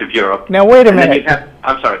United States of Europe. Now, wait a And then minute. you'd have,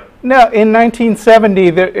 I'm sorry. No, in 1970,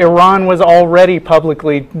 Iran was already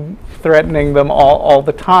publicly threatening them all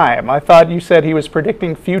the time. I thought you said he was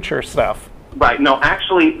predicting future stuff. Right. No,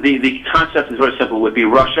 actually, the concept is very simple. It would be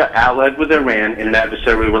Russia allied with Iran in an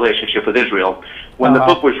adversarial relationship with Israel. When the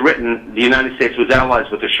book was written, the United States was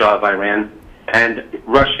allies with the Shah of Iran, and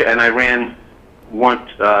Russia and Iran weren't,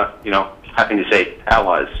 having to say,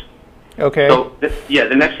 allies. Okay. So,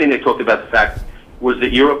 the next thing they talked about, the fact, was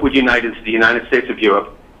that Europe would unite into the United States of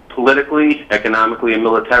Europe, politically, economically, and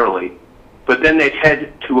militarily. But then they'd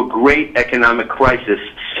head to a great economic crisis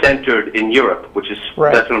centered in Europe, which is,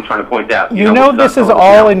 that's what I'm trying to point out. You know this is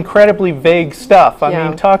all incredibly vague stuff. I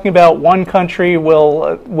mean, talking about one country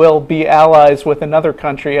will be allies with another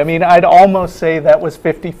country. I mean, I'd almost say that was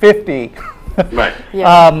 50-50. Right.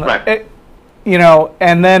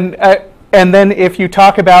 And then And then if you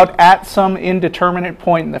talk about at some indeterminate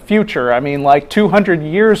point in the future, I mean, like 200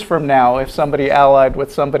 years from now, if somebody allied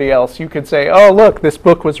with somebody else, you could say, oh, look, this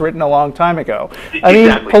book was written a long time ago. I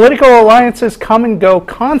mean, political alliances come and go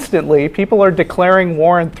constantly. People are declaring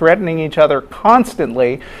war and threatening each other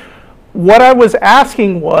constantly. What I was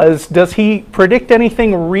asking was, does he predict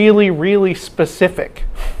anything really, really specific?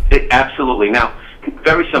 Absolutely. Now,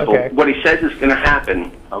 very simple. Okay. What he says is going to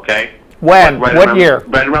happen, okay? When? What year?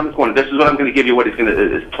 Right around the corner. This is what I'm going to give you what he's going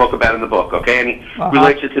to talk about in the book, okay? And he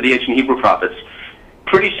relates it to the ancient Hebrew prophets.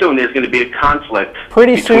 Pretty soon there's going to be a conflict.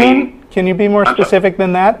 Pretty soon? Can you be more specific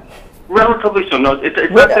than that? Relatively soon. No, it's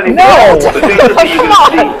not that easy. No!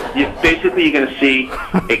 But basically you're going to see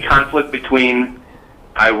a conflict between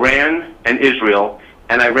Iran and Israel,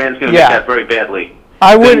 and Iran's going to make that very badly.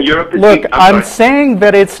 I would look. I'm saying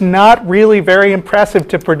that it's not really very impressive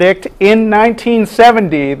to predict in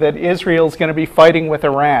 1970 that Israel's going to be fighting with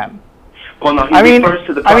Iran. Well, no, I mean,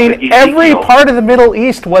 every part of the Middle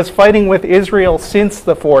East was fighting with Israel since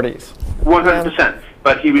the 40s. 100%.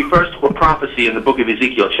 But he refers to a prophecy in the book of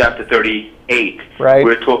Ezekiel, chapter 38, right,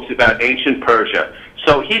 where it talks about ancient Persia.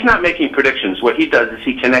 So he's not making predictions. What he does is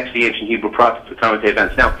he connects the ancient Hebrew prophets to current day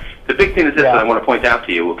events. Now, the big thing is this that I want to point out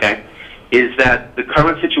to you, okay, is that the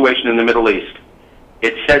current situation in the Middle East,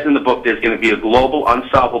 it says in the book there's going to be a global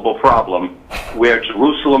unsolvable problem where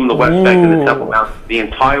Jerusalem, the West Bank, and the Temple Mount, the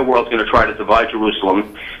entire world's going to try to divide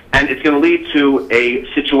Jerusalem. And it's going to lead to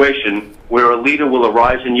a situation where a leader will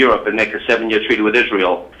arise in Europe and make a 7-year treaty with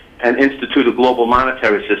Israel and institute a global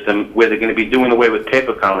monetary system where they're going to be doing away with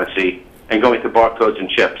paper currency and going to barcodes and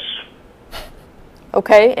chips.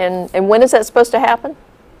 Okay, and when is that supposed to happen?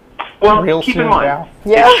 Well, keep in mind,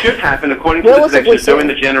 it should happen according to the predictions during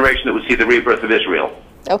the generation that would see the rebirth of Israel.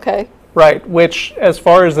 Okay. Right, which, as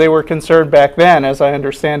far as they were concerned back then, as I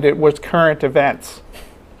understand it, was current events,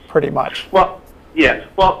 pretty much. Well, yeah.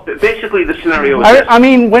 Well, basically the scenario is I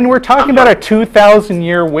mean, when we're talking about a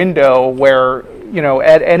 2,000-year window where, you know,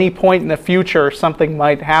 at any point in the future something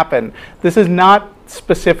might happen, this is not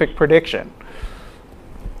specific prediction.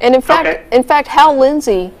 And in fact, Hal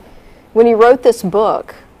Lindsey, when he wrote this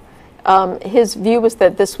book, his view was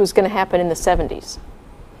that this was going to happen in the 70s.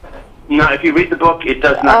 No, if you read the book, it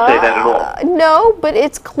does not say that at all. No, but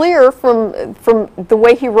it's clear from the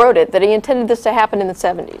way he wrote it that he intended this to happen in the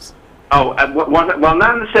 70s. Oh, well,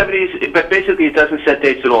 not in the 70s, but basically it doesn't set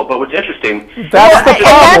dates at all. But what's interesting... That's the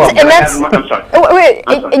problem. I'm sorry. Oh, wait,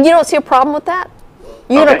 and you don't see a problem with that?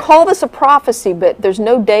 You're going to call this a prophecy, but there's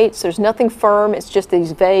no dates, there's nothing firm, it's just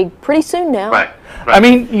these vague, pretty soon now. Right. I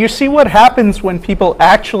mean, you see what happens when people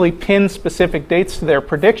actually pin specific dates to their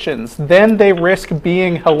predictions. Then they risk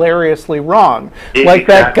being hilariously wrong. Like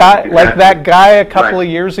that guy a couple of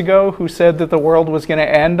years ago who said that the world was going to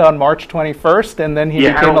end on March 21st, and then he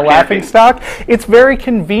became a laughingstock. It's very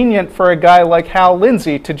convenient for a guy like Hal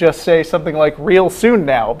Lindsey to just say something like real soon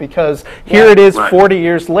now, because here it is 40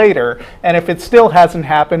 years later, and if it still hasn't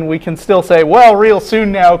happened, we can still say, well, real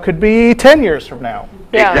soon now could be 10 years from now.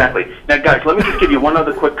 Yeah. Exactly. Now, guys, let me just give you one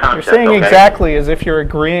other quick concept. You're saying exactly as if you're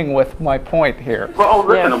agreeing with my point here. Well,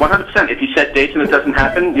 listen, 100%. If you set dates and it doesn't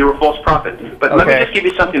happen, you're a false prophet. But let me just give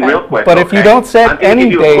you something real quick. But if you don't set any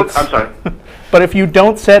dates, I'm sorry. But if you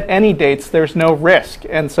don't set any dates, there's no risk,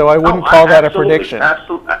 and so I wouldn't call that a prediction.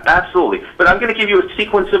 Absolutely. But I'm going to give you a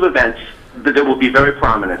sequence of events that will be very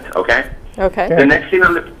prominent. Okay. Okay. The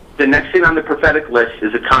next thing on the prophetic list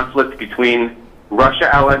is a conflict between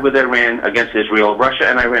Russia allied with Iran against Israel. Russia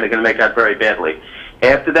and Iran are going to make out very badly.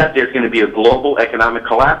 After that, there's going to be a global economic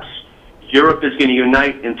collapse. Europe is going to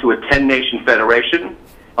unite into a 10-nation federation.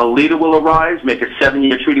 A leader will arise, make a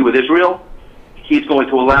 7-year treaty with Israel. He's going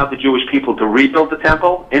to allow the Jewish people to rebuild the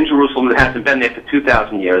temple in Jerusalem that hasn't been there for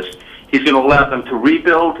 2,000 years. He's going to allow them to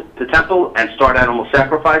rebuild the temple and start animal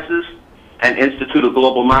sacrifices and institute a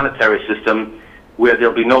global monetary system where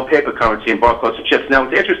there'll be no paper currency and barcodes and chips. Now,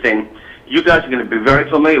 it's interesting. You guys are going to be very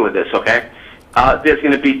familiar with this, okay? There's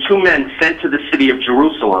going to be 2 men sent to the city of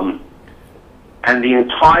Jerusalem, and the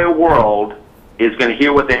entire world is going to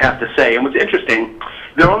hear what they have to say. And what's interesting,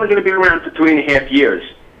 they're only going to be around for 3.5 years.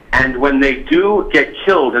 And when they do get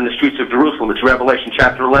killed in the streets of Jerusalem, it's Revelation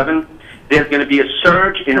chapter 11, there's going to be a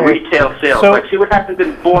surge in retail sales. Like, see what happened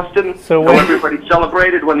in Boston? How everybody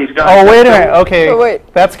celebrated when these guys... Oh, wait a minute. Okay,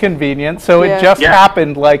 that's convenient. So it just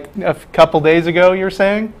happened like a couple days ago, you're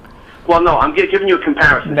saying? Well, no, I'm giving you a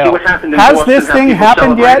comparison. No. See what happened in Has Boston, this thing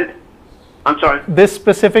happened yet? I'm sorry? This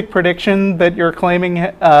specific prediction that you're claiming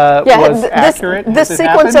was accurate? This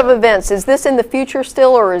sequence of events, is this in the future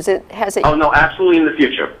still, or has it... Oh, no, absolutely in the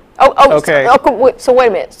future. Okay. So wait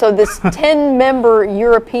a minute. So this 10-member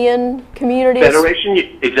European community Federation,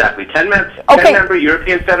 exactly. 10-member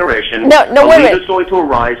European Federation. No, wait a minute. Is going to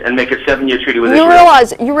arise and make a 7-year treaty with you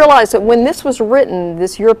Israel. You realize that when this was written,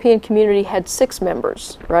 this European community had 6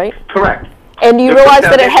 members, right? Correct. And you realize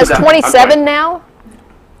that it has 27 now?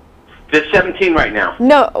 There's 17 right now.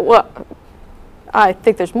 No, well, I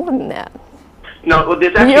think there's more than that. No, well,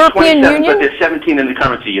 there's actually European 27, Union? but there's 17 in the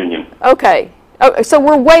currency union. Okay. Oh, so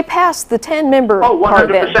we're way past the 10-member part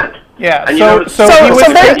then. 100%. Yeah, And so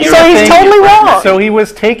he's totally wrong. So he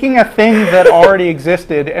was taking a thing that already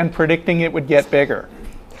existed and predicting it would get bigger.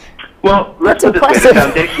 Well, let's put That's this way. The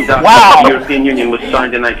impressive. foundation document of the European Union was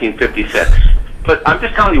signed in 1956. But I'm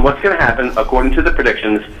just telling you what's going to happen, according to the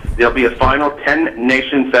predictions. There'll be a final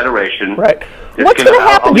 10-nation federation. Right. What's going to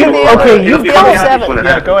happen to the other 7?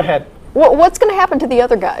 Yeah, go ahead. What's going to happen to the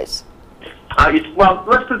other guys? Well,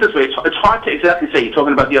 let's put it this way. It's hard to exactly say. You're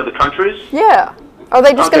talking about the other countries? Yeah. Are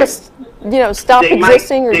they just going to, stop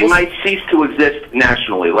existing? They might cease to exist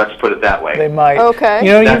nationally. Let's put it that way. They might. Okay.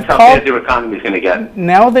 You know, That's how bad their economy is going to get.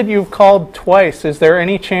 Now that you've called twice, is there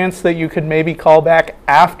any chance that you could maybe call back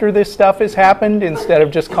after this stuff has happened instead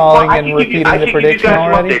of just calling and repeating the prediction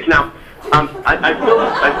already? Now,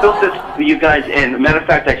 I filled this for you guys in. Matter of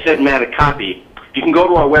fact, I sent Matt a copy. You can go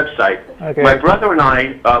to our website. Okay. My brother and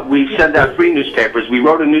I, we send out 3 newspapers. We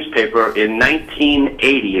wrote a newspaper in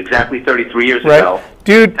 1980, exactly 33 years ago.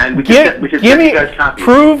 Dude, and we give me, copies.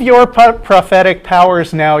 prove your prophetic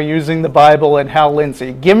powers now using the Bible and Hal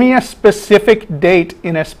Lindsey. Give me a specific date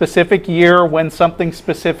in a specific year when something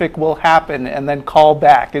specific will happen and then call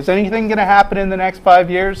back. Is anything going to happen in the next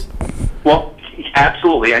 5 years? Well,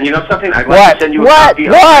 absolutely. And you know something? I'd like to send you a copy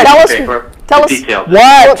of What? the newspaper. Tell us. Details. What?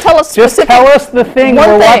 Well, tell us Just specific. tell us the thing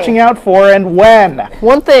we're watching out for and when.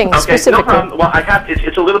 One thing Okay, specifically. no problem. Well, I have.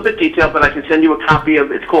 It's a little bit detailed, but I can send you a copy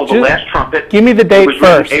of. It's called The Last Trumpet. Give me the It date was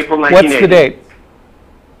written first. April What's 1980. the date?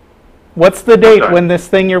 What's the date sorry. when this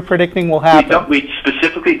thing you're predicting will happen? We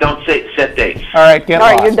specifically don't set dates. All right, get All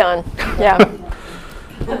right, lost. you're done. Yeah.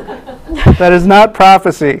 That is not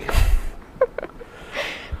prophecy.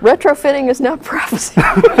 Retrofitting is not prophecy.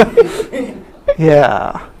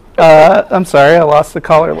 Yeah. I'm sorry, I lost the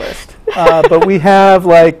caller list. But we have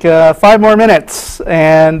like 5 more minutes,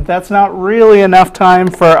 and that's not really enough time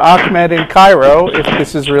for Ahmed in Cairo, if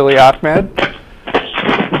this is really Ahmed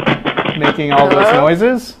making all those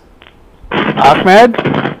noises. Ahmed?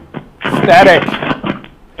 Static.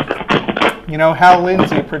 You know, Hal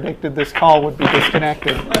Lindsey predicted this call would be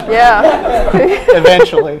disconnected Yeah.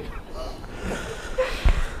 eventually.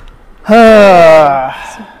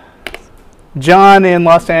 John in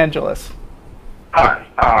Los Angeles. Hi,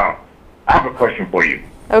 I have a question for you.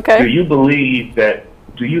 Okay. Do you believe that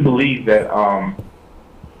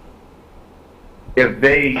if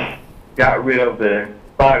they got rid of the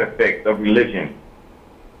side effects of religion,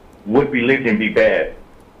 would religion be bad?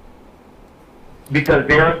 Because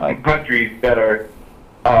there are some countries that are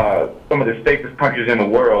some of the safest countries in the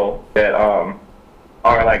world that are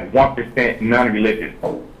like 1% non-religious.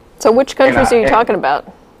 So which countries are you talking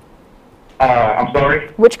about? I'm sorry?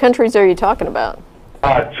 Which countries are you talking about?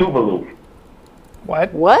 Tuvalu.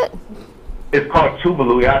 What? What? It's called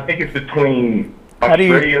Tuvalu. I think it's between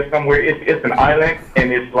Australia somewhere. It's an island,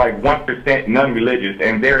 and it's like 1% non-religious.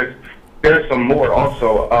 And there's some more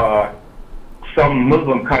also. Some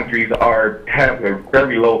Muslim countries have a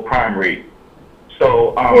very low crime rate.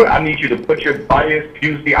 So I need you to put your biased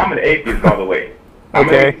views. See, I'm an atheist, by the way.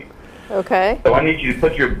 Okay. Okay. So I need you to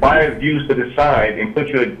put your biased views to the side and put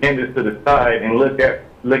your agendas to the side and look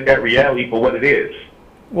at reality for what it is.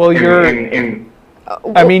 Well,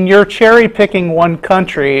 I mean, you're cherry picking one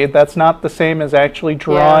country. That's not the same as actually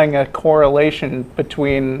drawing a correlation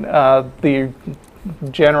between the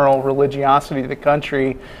general religiosity of the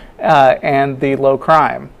country and the low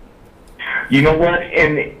crime. You know what?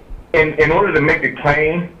 In order to make a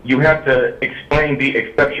claim, you have to explain the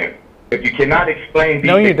exception. If you cannot explain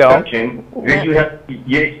the exception, then you have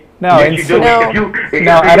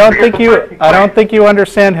I don't think you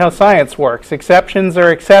understand how science works. Exceptions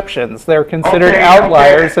are exceptions. They're considered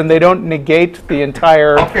outliers, and they don't negate the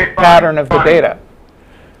entire pattern of the data.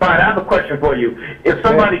 Fine, I have a question for you. If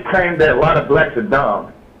somebody claimed that a lot of blacks are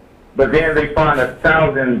dumb, but then they find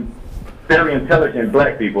 1,000 very intelligent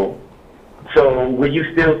black people, so will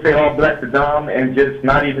you still say all blacks are dumb and just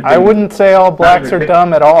not even? I wouldn't say all blacks are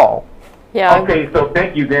dumb at all. Yeah. Okay, so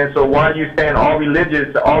thank you then. So why are you saying all religion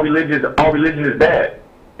is bad?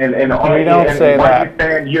 And we don't say why that.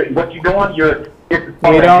 Are you saying what you're doing?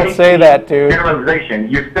 We don't say that, dude. Generalization.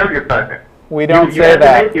 You're stereotyping. We don't say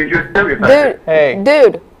that. You're stereotyping.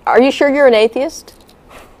 Dude, are you sure you're an atheist?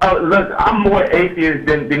 Look, I'm more atheist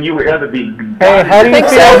than you would ever be. Hey, how do you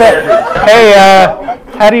feel about? Hey,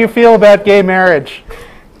 how do you feel about gay marriage?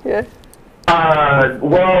 Yeah.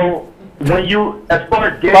 Well, when you, as far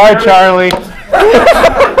as gay Bye, marriage, Charlie.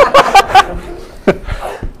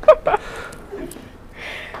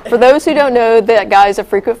 For those who don't know, that guy's a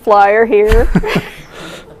frequent flyer here.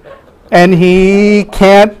 And he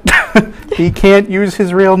can't he can't use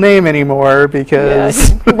his real name anymore because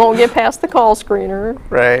He won't get past the call screener.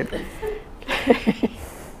 right.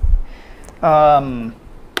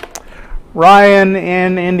 Ryan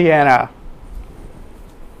in Indiana.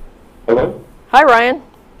 Hello? Hi, Ryan.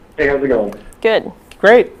 Hey, how's it going? Good.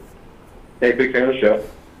 Great. Hey, big fan of the show.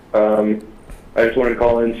 I just wanted to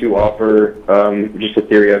call in to offer just a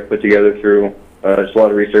theory I've put together through just a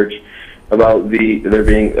lot of research about there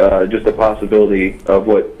being just a possibility of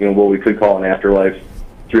what we could call an afterlife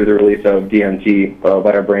through the release of DMT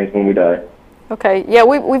by our brains when we die. Okay. Yeah,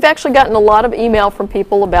 we've actually gotten a lot of email from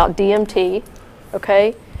people about DMT.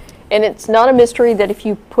 Okay, and it's not a mystery that if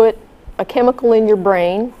you put a chemical in your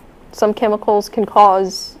brain, some chemicals can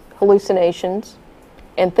cause hallucinations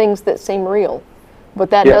and things that seem real. But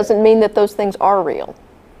that doesn't mean that those things are real.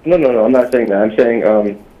 No, I'm not saying that. I'm saying,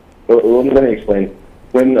 let me explain.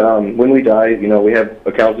 When we die, we have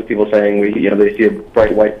accounts of people saying they see a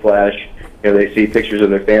bright white flash, they see pictures of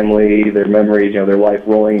their family, their memories, their life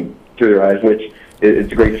rolling through their eyes, which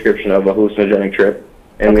it's a great description of a hallucinogenic trip.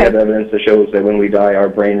 And we have evidence that shows that when we die, our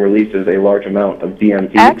brain releases a large amount of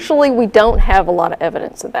DMT. Actually, we don't have a lot of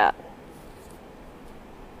evidence of that.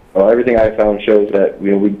 Well, everything I found shows that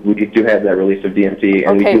we do have that release of DMT,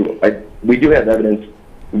 and we do have evidence,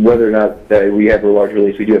 whether or not that we have a large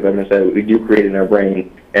release. We do have evidence that we do create it in our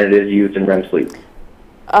brain, and it is used in REM sleep.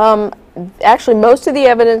 Actually, most of the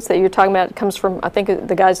evidence that you're talking about comes from, I think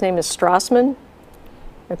the guy's name is Strassman.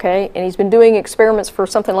 Okay, and he's been doing experiments for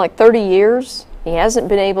something like 30 years. He hasn't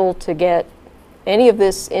been able to get any of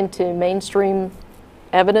this into mainstream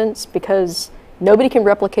evidence because nobody can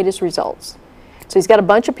replicate his results. So he's got a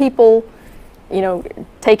bunch of people,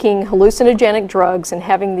 taking hallucinogenic drugs and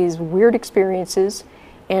having these weird experiences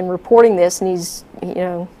and reporting this, and he's,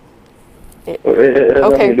 It has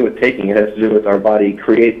nothing to do with taking. It has to do with our body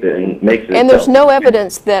creates it and makes it. And there's no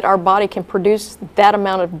evidence that our body can produce that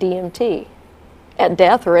amount of DMT at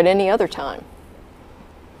death or at any other time.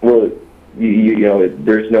 Well,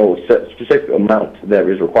 there's no specific amount that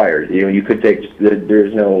is required. You could take.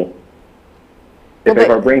 There's no. If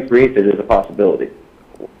our brain creates it, it's a possibility.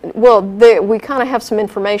 Well, we kind of have some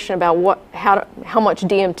information about how much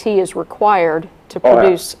DMT is required to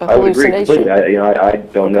produce a hallucination. I would agree completely. I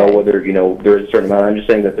don't know whether there is a certain amount. I'm just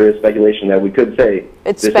saying that there is speculation that we could say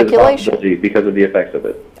it's this speculation. is a possibility because of the effects of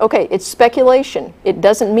it. Okay, it's speculation. It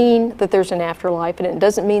doesn't mean that there's an afterlife, and it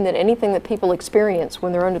doesn't mean that anything that people experience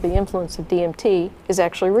when they're under the influence of DMT is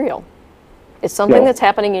actually real. It's something that's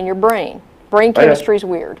happening in your brain. Brain chemistry is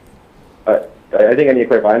weird. I think I need to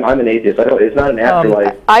clarify. I'm an atheist. It's not an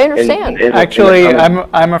afterlife. I understand. Actually,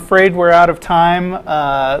 I'm afraid we're out of time.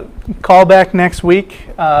 Call back next week.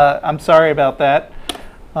 I'm sorry about that.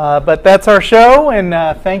 But that's our show, and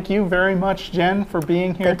thank you very much, Jen, for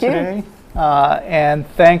being here today. And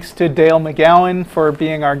thanks to Dale McGowan for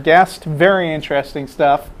being our guest. Very interesting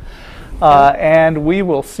stuff. And we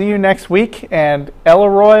will see you next week. And El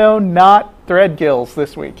Arroyo, not Threadgills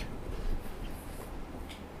this week.